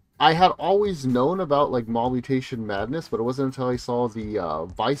 I had always known about like Mutation Madness, but it wasn't until I saw the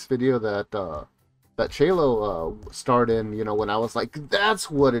Vice video that Chalo starred in, when I was like, that's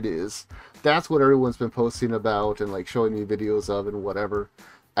what it is. That's what everyone's been posting about and like showing me videos of and whatever.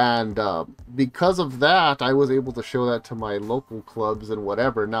 And because of that, I was able to show that to my local clubs and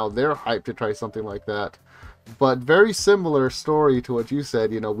whatever. Now they're hyped to try something like that. But very similar story to what you said.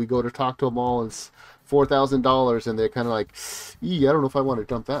 We go to talk to them all, and it's $4,000, and they're kind of like, I don't know if I want to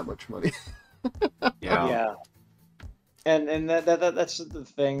dump that much money. Yeah. And that's the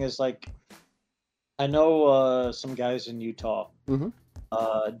thing is like, I know some guys in Utah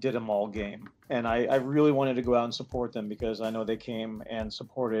did a mall game, and I really wanted to go out and support them because I know they came and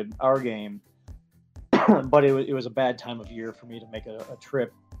supported our game, but it was a bad time of year for me to make a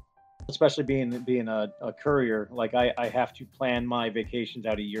trip especially being a courier. Like I have to plan my vacations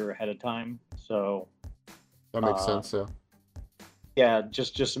out a year ahead of time. So That makes uh, sense. Yeah. yeah,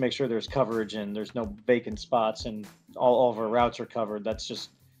 just to make sure there's coverage and there's no vacant spots and all of our routes are covered. That's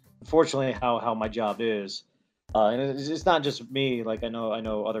just unfortunately how my job is. And it's not just me. Like I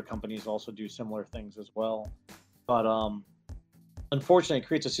know other companies also do similar things as well. But unfortunately, it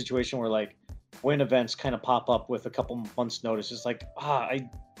creates a situation where like when events kind of pop up with a couple months notice, it's like I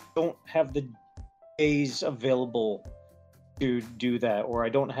don't have the days available to do that, or I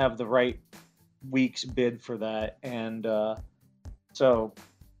don't have the right week's bid for that, and so.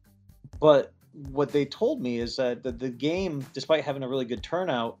 But what they told me is that the game, despite having a really good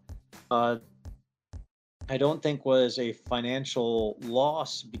turnout, uh, I don't think was a financial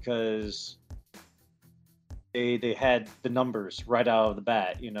loss because they had the numbers right out of the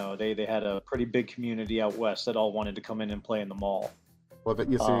bat. You know, they had a pretty big community out west that all wanted to come in and play in the mall. Well, that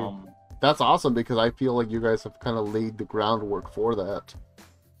you see, Um, that's awesome because I feel like you guys have kind of laid the groundwork for that.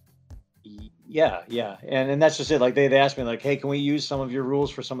 yeah, yeah, and that's just it. Like they asked me like, hey, can we use some of your rules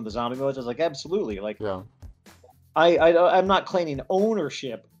for some of the zombie modes? I was like, absolutely. Like Yeah. I'm not claiming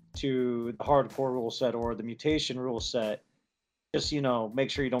ownership to the hardcore rule set or the mutation rule set. Just make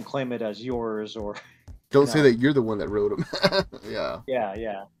sure you don't claim it as yours or Don't you say know. that you're the one that wrote them. Yeah. Yeah,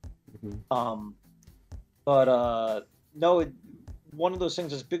 yeah. Mhm. But no, one of those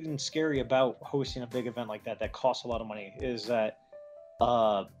things that's big and scary about hosting a big event like that costs a lot of money is that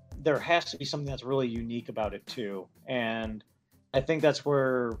uh, there has to be something that's really unique about it too. And I think that's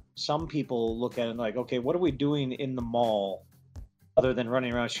where some people look at it like, okay, what are we doing in the mall other than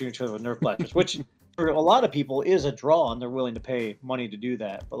running around shooting each other with Nerf blasters? Which for a lot of people is a draw, and they're willing to pay money to do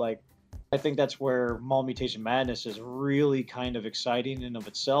that. But like, I think that's where Mall Mutation Madness is really kind of exciting in of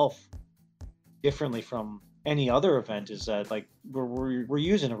itself, differently from any other event. Is that like we're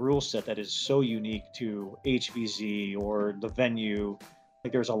using a rule set that is so unique to HVZ or the venue.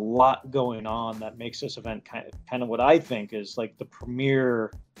 Like there's a lot going on that makes this event kind of what I think is like the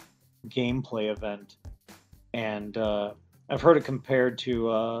premier gameplay event. And I've heard it compared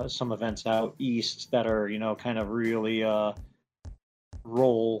to some events out east that are kind of really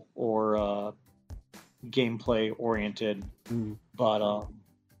role or gameplay oriented, Mm. but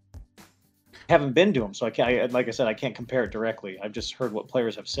haven't been to them, so like I said, I can't compare it directly. I've just heard what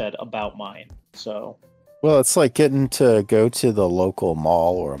players have said about mine. So Well, it's like getting to go to the local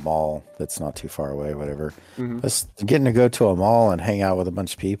mall or a mall that's not too far away, whatever. Mhm. Just getting to go to a mall and hang out with a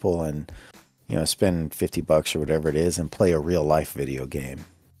bunch of people and, spend $50 or whatever it is and play a real life video game,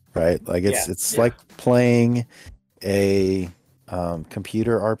 right? Like it's Yeah. like playing a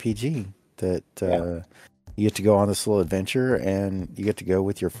computer RPG that you get to go on this little adventure and you get to go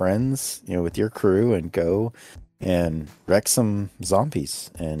with your friends, with your crew and go and wreck some zombies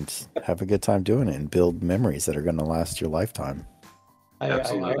and have a good time doing it and build memories that are going to last your lifetime.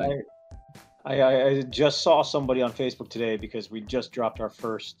 Absolutely. I just saw somebody on Facebook today because we just dropped our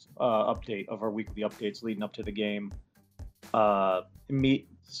first update of our weekly updates leading up to the game. Meet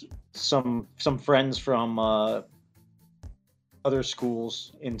some friends from other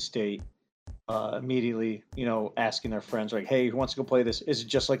schools in state. Immediately, asking their friends like, "Hey, who wants to go play this?" Is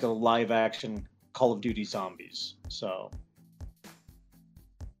just like a live action Call of Duty Zombies. So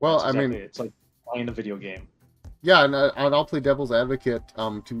Well, that's I exactly mean, it. It's like playing a video game. yeah, and I'll play devil's advocate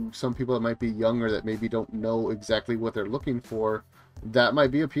to some people that might be younger that maybe don't know exactly what they're looking for. That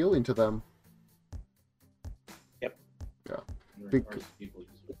might be appealing to them. Yep. Yeah. There Big- are people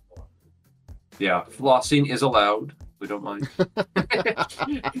just with fun. Yeah, flossing is allowed. We don't mind.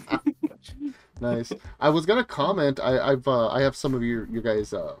 Nice. I was gonna comment. I have some of your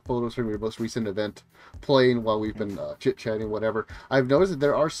guys' photos from your most recent event playing while we've been chit chatting, whatever. I've noticed that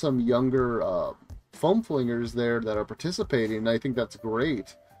there are some younger foam flingers there that are participating, and I think that's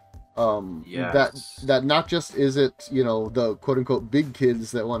great. Yes. That not just is it the quote unquote big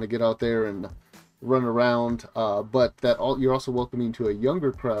kids that want to get out there and run around, but that you're also welcoming to a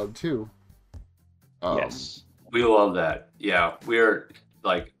younger crowd too. Yes. We love that. Yeah, we're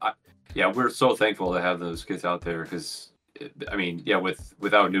like, we're so thankful to have those kids out there because, I mean, yeah,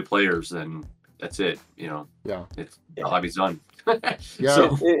 without new players, then that's it. Yeah. It's the hobby's done. Yeah.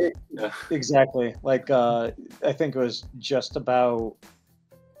 So, Yeah. Exactly. Like I think it was just about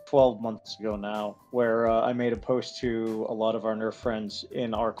 12 months ago now, where I made a post to a lot of our Nerf friends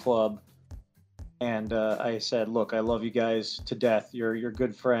in our club, and I said, "Look, I love you guys to death. You're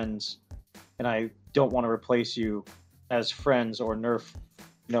good friends, and I don't want to replace you as friends or Nerf,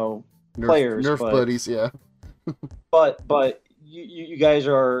 players. Nerf but buddies, yeah. but you guys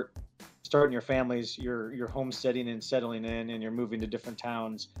are starting your families. You're homesteading and settling in, and you're moving to different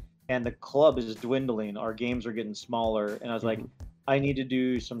towns." and the club is dwindling. Our games are getting smaller, and I was like, I need to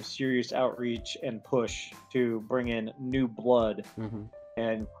do some serious outreach and push to bring in new blood,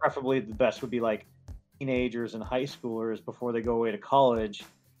 and preferably the best would be like teenagers and high schoolers before they go away to college,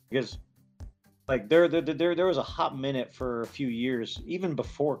 because like there was a hot minute for a few years, even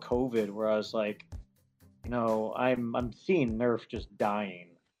before COVID, where I was like, I'm seeing Nerf just dying.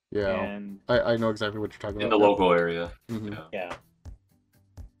 Yeah, and I know exactly what you're talking in about. the local area. yeah.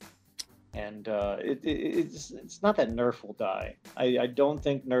 And it's not that Nerf will die. I don't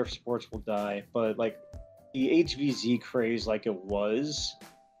think Nerf sports will die, but like the HVZ craze, like it was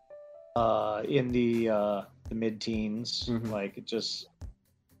in the mid-teens, like it just,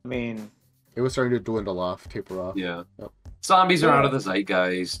 I mean, it was starting to dwindle off, taper off. Yeah. Yep. Zombies are out of the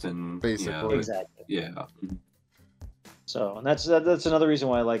zeitgeist, and Basically. exactly. Yeah. So, and that's another reason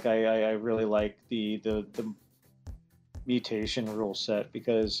why like I really like the mutation rule set,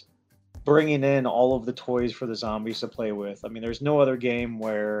 because bringing in all of the toys for the zombies to play with. I mean, there's no other game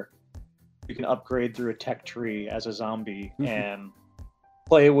where you can upgrade through a tech tree as a zombie and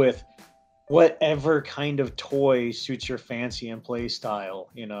play with whatever kind of toy suits your fancy and play style.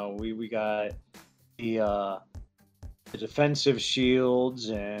 We got the defensive shields,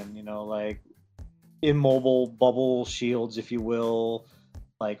 and like immobile bubble shields, if you will,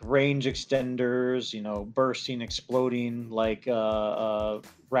 like range extenders, bursting, exploding, like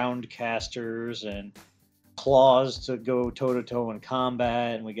round casters, and claws to go toe to toe in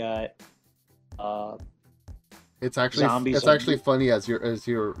combat. And we got it's actually funny as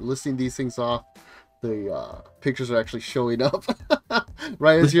you're listing these things off, the pictures are actually showing up.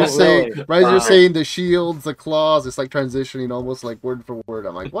 Right as you're saying, really? right as you're saying the shields, the claws, it's like transitioning almost like word for word.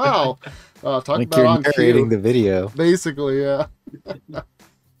 I'm like, wow, talk Like about you're on narrating cue. the video. Basically, yeah.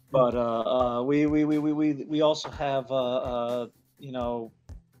 But we also have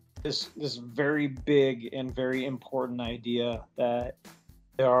this very big and very important idea that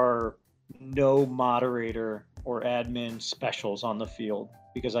there are no moderator or admin specials on the field,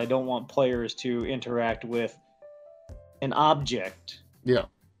 because I don't want players to interact with an object. Yeah.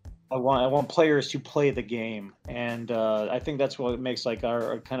 I want players to play the game, and I think that's what makes like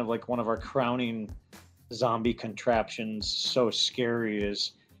our kind of like one of our crowning zombie contraptions so scary,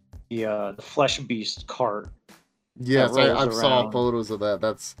 is the flesh beast cart. Yes, I saw around. photos of that.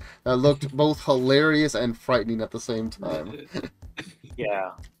 That looked both hilarious and frightening at the same time.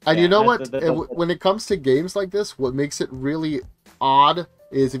 Yeah. And Yeah, you know that- what? When it comes to games like this, what makes it really odd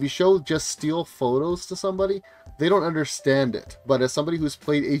is if you show just still photos to somebody, they don't understand it. But as somebody who's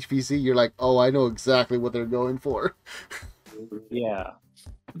played HVZ, you're like, oh, I know exactly what they're going for. Yeah.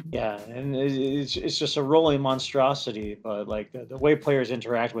 Yeah, and it's just a rolling monstrosity, but like the way players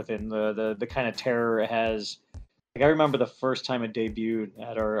interact with it, and the kind of terror it has. Like I remember the first time it debuted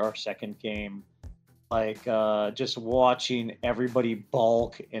at our second game, like just watching everybody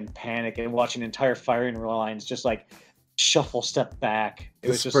balk and panic, and watching entire firing lines just like shuffle step back. It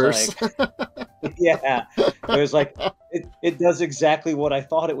was Disperse. just like, yeah, it was like it does exactly what I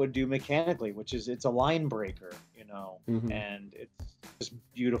thought it would do mechanically, which is it's a line breaker, and it's just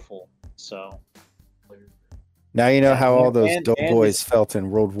beautiful. So Now you know how all those and doughboys felt in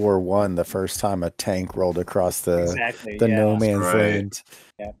World War One the first time a tank rolled across the exactly, no man's right. land.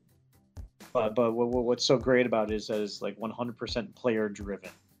 Yeah. But what's so great about it is that it's like 100% player driven,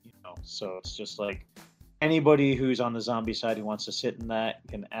 So it's just like anybody who's on the zombie side who wants to sit in that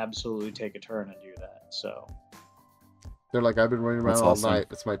can absolutely take a turn and do that. So They're like, I've been running around That's all awesome. night.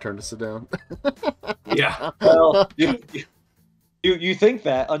 It's my turn to sit down. Yeah. well, you think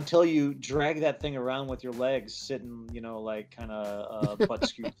that until you drag that thing around with your legs, sitting, like kind of butt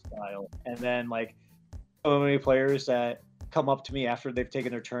scoot style, and then like so many players that come up to me after they've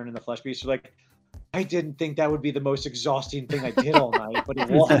taken their turn in the flesh beast are like, I didn't think that would be the most exhausting thing I did all night, but it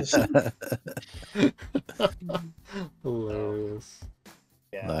was. Hilarious.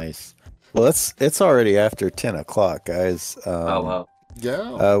 Yeah. Nice. Well, it's already after 10 o'clock, guys. Oh wow.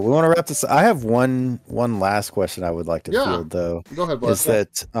 Yeah. We want to wrap this. I have one last question I would like to Yeah. field, though. Go ahead, Is Bless.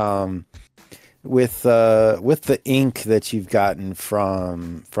 that with the ink that you've gotten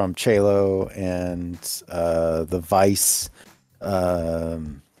from Chalo and the Vice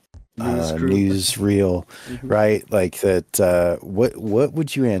newsreel, right? Like that. What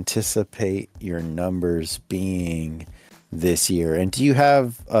would you anticipate your numbers being this year? And do you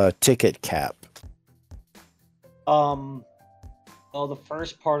have a ticket cap? Well, the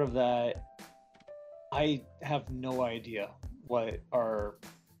first part of that, I have no idea what our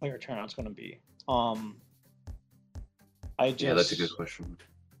player turnout's going to be. Yeah, that's a good question.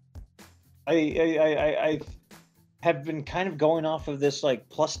 I have been kind of going off of this like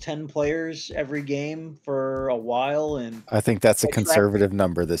plus 10 players every game for a while, and I think that's a I track. conservative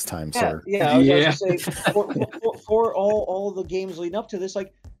number this time, Yeah, sir. yeah. I was Yeah. gonna say for all the games leading up to this,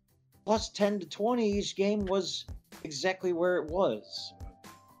 like plus 10 to 20 each game was exactly where it was.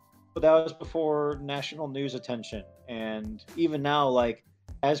 But that was before national news attention, and even now, like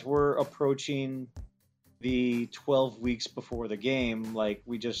as we're approaching the 12 weeks before the game, like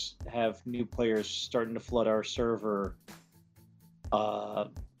we just have new players starting to flood our server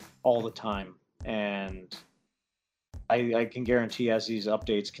all the time, and I can guarantee as these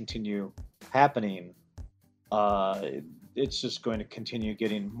updates continue happening, uh, it's just going to continue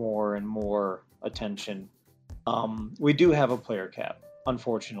getting more and more attention. We do have a player cap,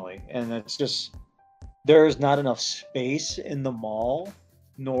 unfortunately, and it's just there is not enough space in the mall,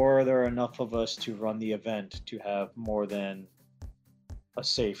 nor are there enough of us to run the event to have more than a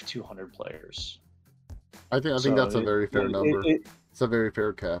safe 200 players. I think So that's a very fair number. It's a very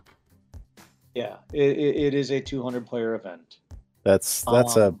fair cap. Yeah, it is a 200 player event. That's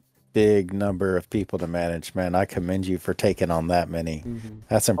a big number of people to manage, man. I commend you for taking on that many. Mm-hmm.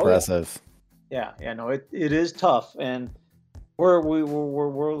 That's impressive. Yeah, no, it is tough, and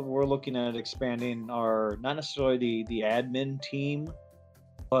we're looking at expanding our not necessarily the admin team,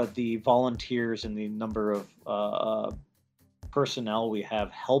 but the volunteers and the number of personnel we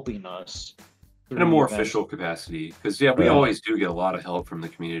have helping us In a more official capacity, because we always do get a lot of help from the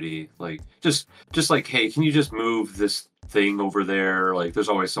community. Like just like, hey, can you just move this thing over there? Like, there's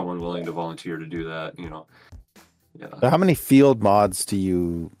always someone willing to volunteer to do that. Yeah. So how many field mods do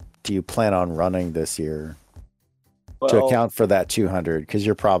you plan on running this year to account for that 200? Because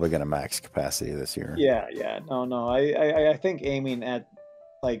you're probably going to max capacity this year. Yeah. No. I think aiming at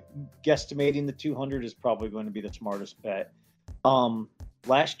like guesstimating the 200 is probably going to be the smartest bet.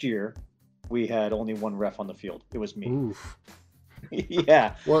 Last year we had only one ref on the field. It was me. Oof.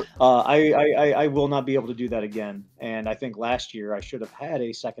 Yeah. What? I will not be able to do that again. And I think last year I should have had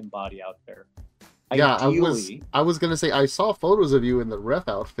a second body out there. Yeah, Ideally, I was gonna say I saw photos of you in the ref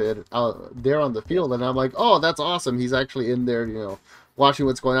outfit there on the field, and I'm like, oh, that's awesome. He's actually in there, watching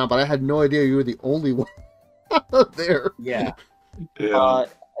what's going on. But I had no idea you were the only one there. Yeah. Yeah.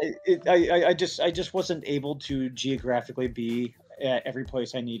 I just wasn't able to geographically be at every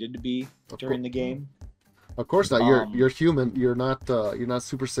place I needed to be during the game. Of course not. You're human. You're not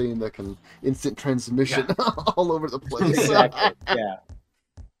Super Saiyan that can instant transmission all over the place. Exactly. Yeah.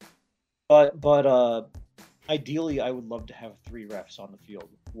 But ideally, I would love to have 3 refs on the field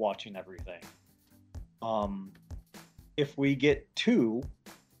watching everything. If we get 2,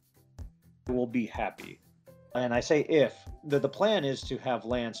 we'll be happy. And I say if. The plan is to have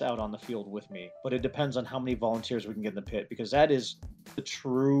Lance out on the field with me, but it depends on how many volunteers we can get in the pit, because that is the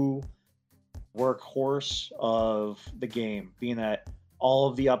true workhorse of the game, being that all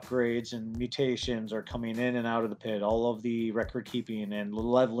of the upgrades and mutations are coming in and out of the pit. All of the record keeping and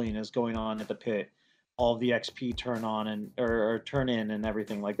leveling is going on at the pit. All of the XP turn on or turn in and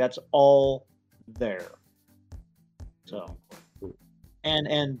everything, like that's all there. So,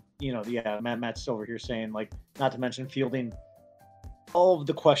 and Matt's over here saying, like, not to mention fielding all of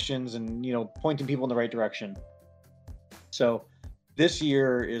the questions and pointing people in the right direction. So this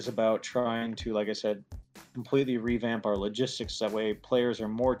year is about trying to, like I said, completely revamp our logistics. That way players are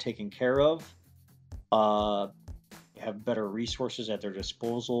more taken care of, have better resources at their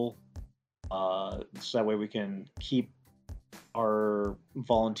disposal, so that way we can keep our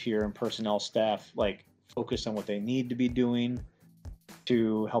volunteer and personnel staff like focused on what they need to be doing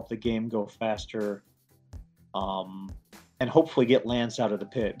to help the game go faster, and hopefully get Lance out of the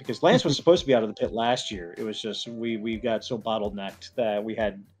pit, because Lance was supposed to be out of the pit last year. It was just we got so bottlenecked that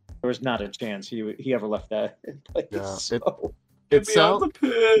there was not a chance he ever left that place. Yeah, so. it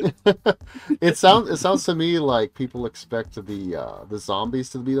sounds to me like people expect the zombies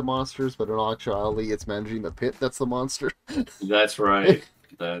to be the monsters, but in actuality, it's managing the pit that's the monster. That's right.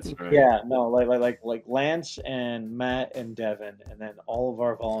 That's right. Yeah, no, like Lance and Matt and Devin, and then all of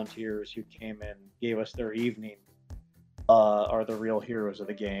our volunteers who came in, gave us their evening, are the real heroes of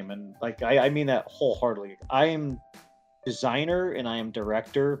the game. And like I mean that wholeheartedly. I am designer and I am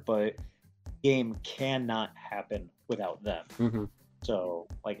director, but game cannot happen without them. Mm-hmm. So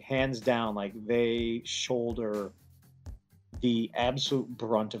like hands down, like they shoulder the absolute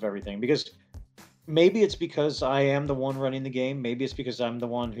brunt of everything, because maybe it's because I am the one running the game. Maybe it's because I'm the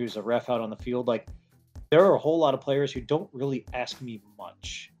one who's a ref out on the field. Like, there are a whole lot of players who don't really ask me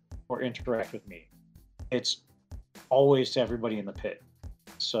much or interact with me. It's always to everybody in the pit.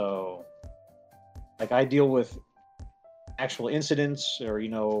 So, like, I deal with actual incidents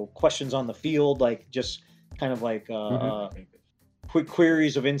or, questions on the field, like just kind of like Mhm. quick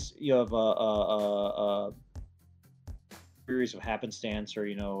queries of queries of happenstance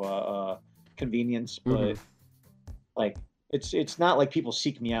or convenience, but like it's not like people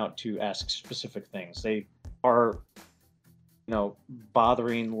seek me out to ask specific things. They are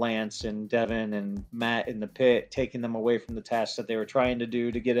bothering Lance and Devin and Matt in the pit, taking them away from the tasks that they were trying to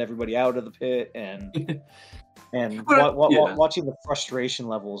do to get everybody out of the pit, and But yeah, watching the frustration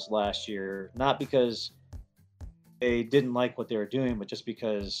levels last year, not because they didn't like what they were doing, but just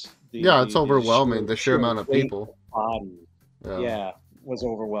because Yeah, it's the overwhelming, the sheer sheer amount of weight of people. the body, Yeah. yeah, was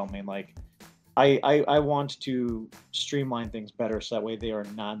overwhelming. Like I want to streamline things better so that way they are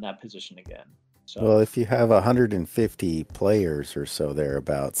not in that position again. So Well, if you have 150 players or so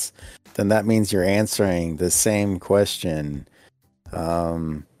thereabouts, then that means you're answering the same question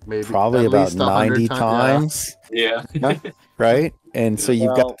Maybe probably at about least 100 90 times. yeah. times, right? And so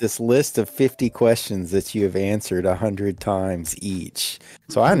you've well, got this list of 50 questions that you have answered 100 times each.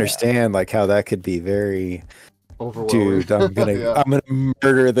 So I understand like how that could be very, Overwhelming. dude, I'm gonna Yeah. I'm gonna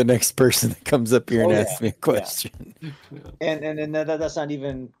murder the next person that comes up here and oh yeah, asks me a yeah. question. And that's not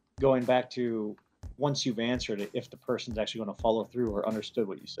even going back to once you've answered it, if the person's actually going to follow through or understood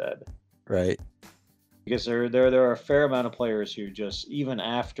what you said, Right. because there are a fair amount of players who just even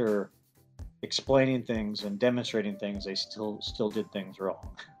after explaining things and demonstrating things, they still did things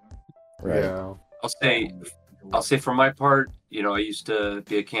wrong. Right. Yeah. I'll say for my part, I used to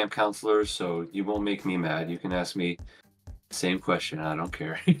be a camp counselor, so you won't make me mad. You can ask me the same question. I don't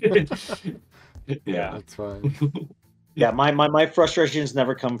care. Yeah. That's fine. Yeah, my frustrations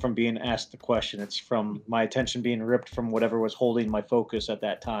never come from being asked the question. It's from my attention being ripped from whatever was holding my focus at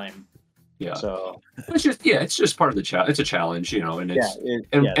that time. Yeah. So It's just part of the challenge. It's a challenge, and yeah, it's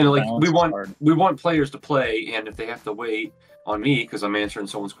and the like balance is hard. we want players to play, and if they have to wait on me because I'm answering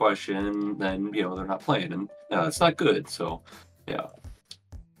someone's question, then they're not playing, and it's not good. So, yeah.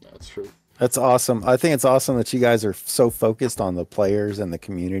 That's true. That's awesome. I think it's awesome that you guys are so focused on the players and the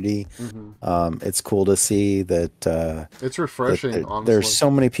community. It's cool to see that It's refreshing, that honestly. there's so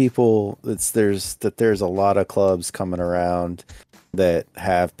many people. There's a lot of clubs coming around that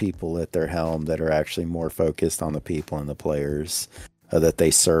have people at their helm that are actually more focused on the people and the players that they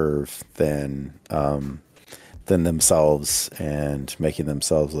serve than themselves and making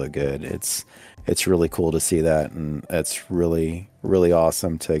themselves look good. It's really cool to see that, and it's really, really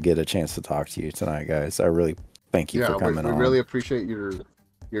awesome to get a chance to talk to you tonight, guys. I really thank you for coming we on. really appreciate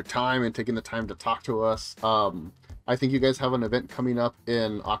your time and taking the time to talk to us. I think you guys have an event coming up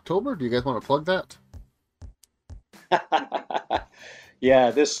in October. Do you guys want to plug that?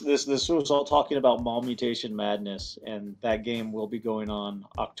 Yeah, this was all talking about Mall Mutation Madness, and that game will be going on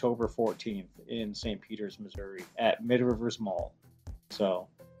October 14th in St. Peters, Missouri, at Mid Rivers Mall. So,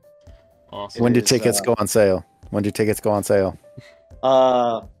 Awesome. When do is, tickets go on sale? When do tickets go on sale?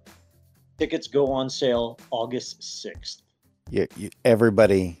 tickets go on sale August 6th.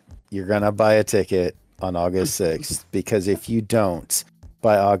 Everybody, you're gonna buy a ticket on August 6th because if you don't,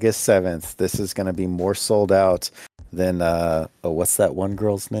 by August 7th, this is gonna be more sold out than what's that one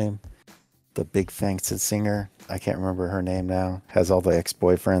girl's name? The big fanced singer. I can't remember her name now. Has all the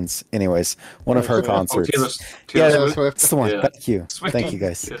ex-boyfriends. Anyways, one of her Taylor concerts. Taylor Taylor Swift. Swift. That's the one. Yeah. Thank you. Swift. Thank you,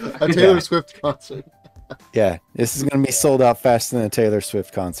 guys. Yeah. A Taylor Yeah. Swift concert. Yeah, this is going to be sold out faster than a Taylor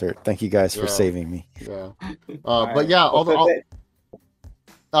Swift concert. Thank you guys for Yeah. saving me. Yeah. All But right. yeah, Well,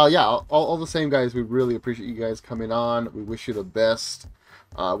 all the same, guys. We really appreciate you guys coming on. We wish you the best.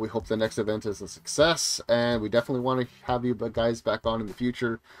 We hope the next event is a success, and we definitely want to have you guys back on in the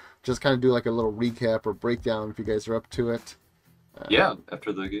future. Just kind of do like a little recap or breakdown if you guys are up to it. Yeah,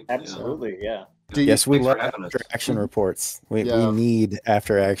 after the game. absolutely, yeah. Do you, Yes, we Thanks love for having us. after action reports. We Yeah. need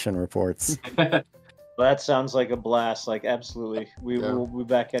after action reports. Well, that sounds like a blast. Like, absolutely. We Yeah. will be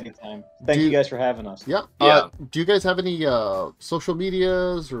back anytime. Thank Do you you- guys for having us. Yeah. Yeah. Do you guys have any social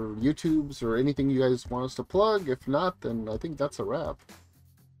medias or YouTubes or anything you guys want us to plug? If not, then I think that's a wrap.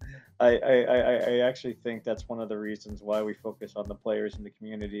 I actually think that's one of the reasons why we focus on the players in the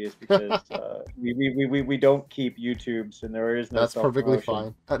community is because we don't keep YouTubes and there is no That's perfectly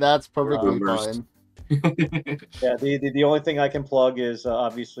self-promotion. fine. That's perfectly Boomers. fine. Yeah, the only thing I can plug is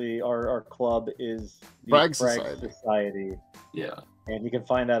obviously our club is the Frag Frag Society. Society. Yeah. And you can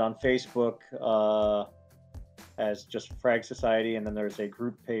find that on Facebook as just Frag Society, and then there's a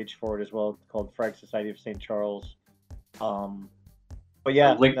group page for it as well called Frag Society of St. Charles. But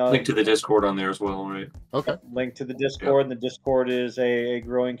yeah, Link to the Discord on there as well, right? Okay. link to the Discord, and the Discord is a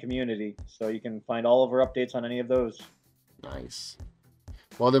growing community, so you can find all of our updates on any of those. Nice.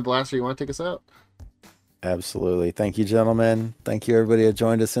 Well then, Blaster, you want to take us out? Absolutely. Thank you, gentlemen. Thank you, everybody who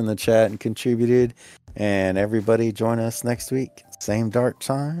joined us in the chat and contributed. And everybody join us next week. Same dark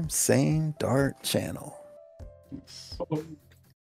time, same dark channel. Peace.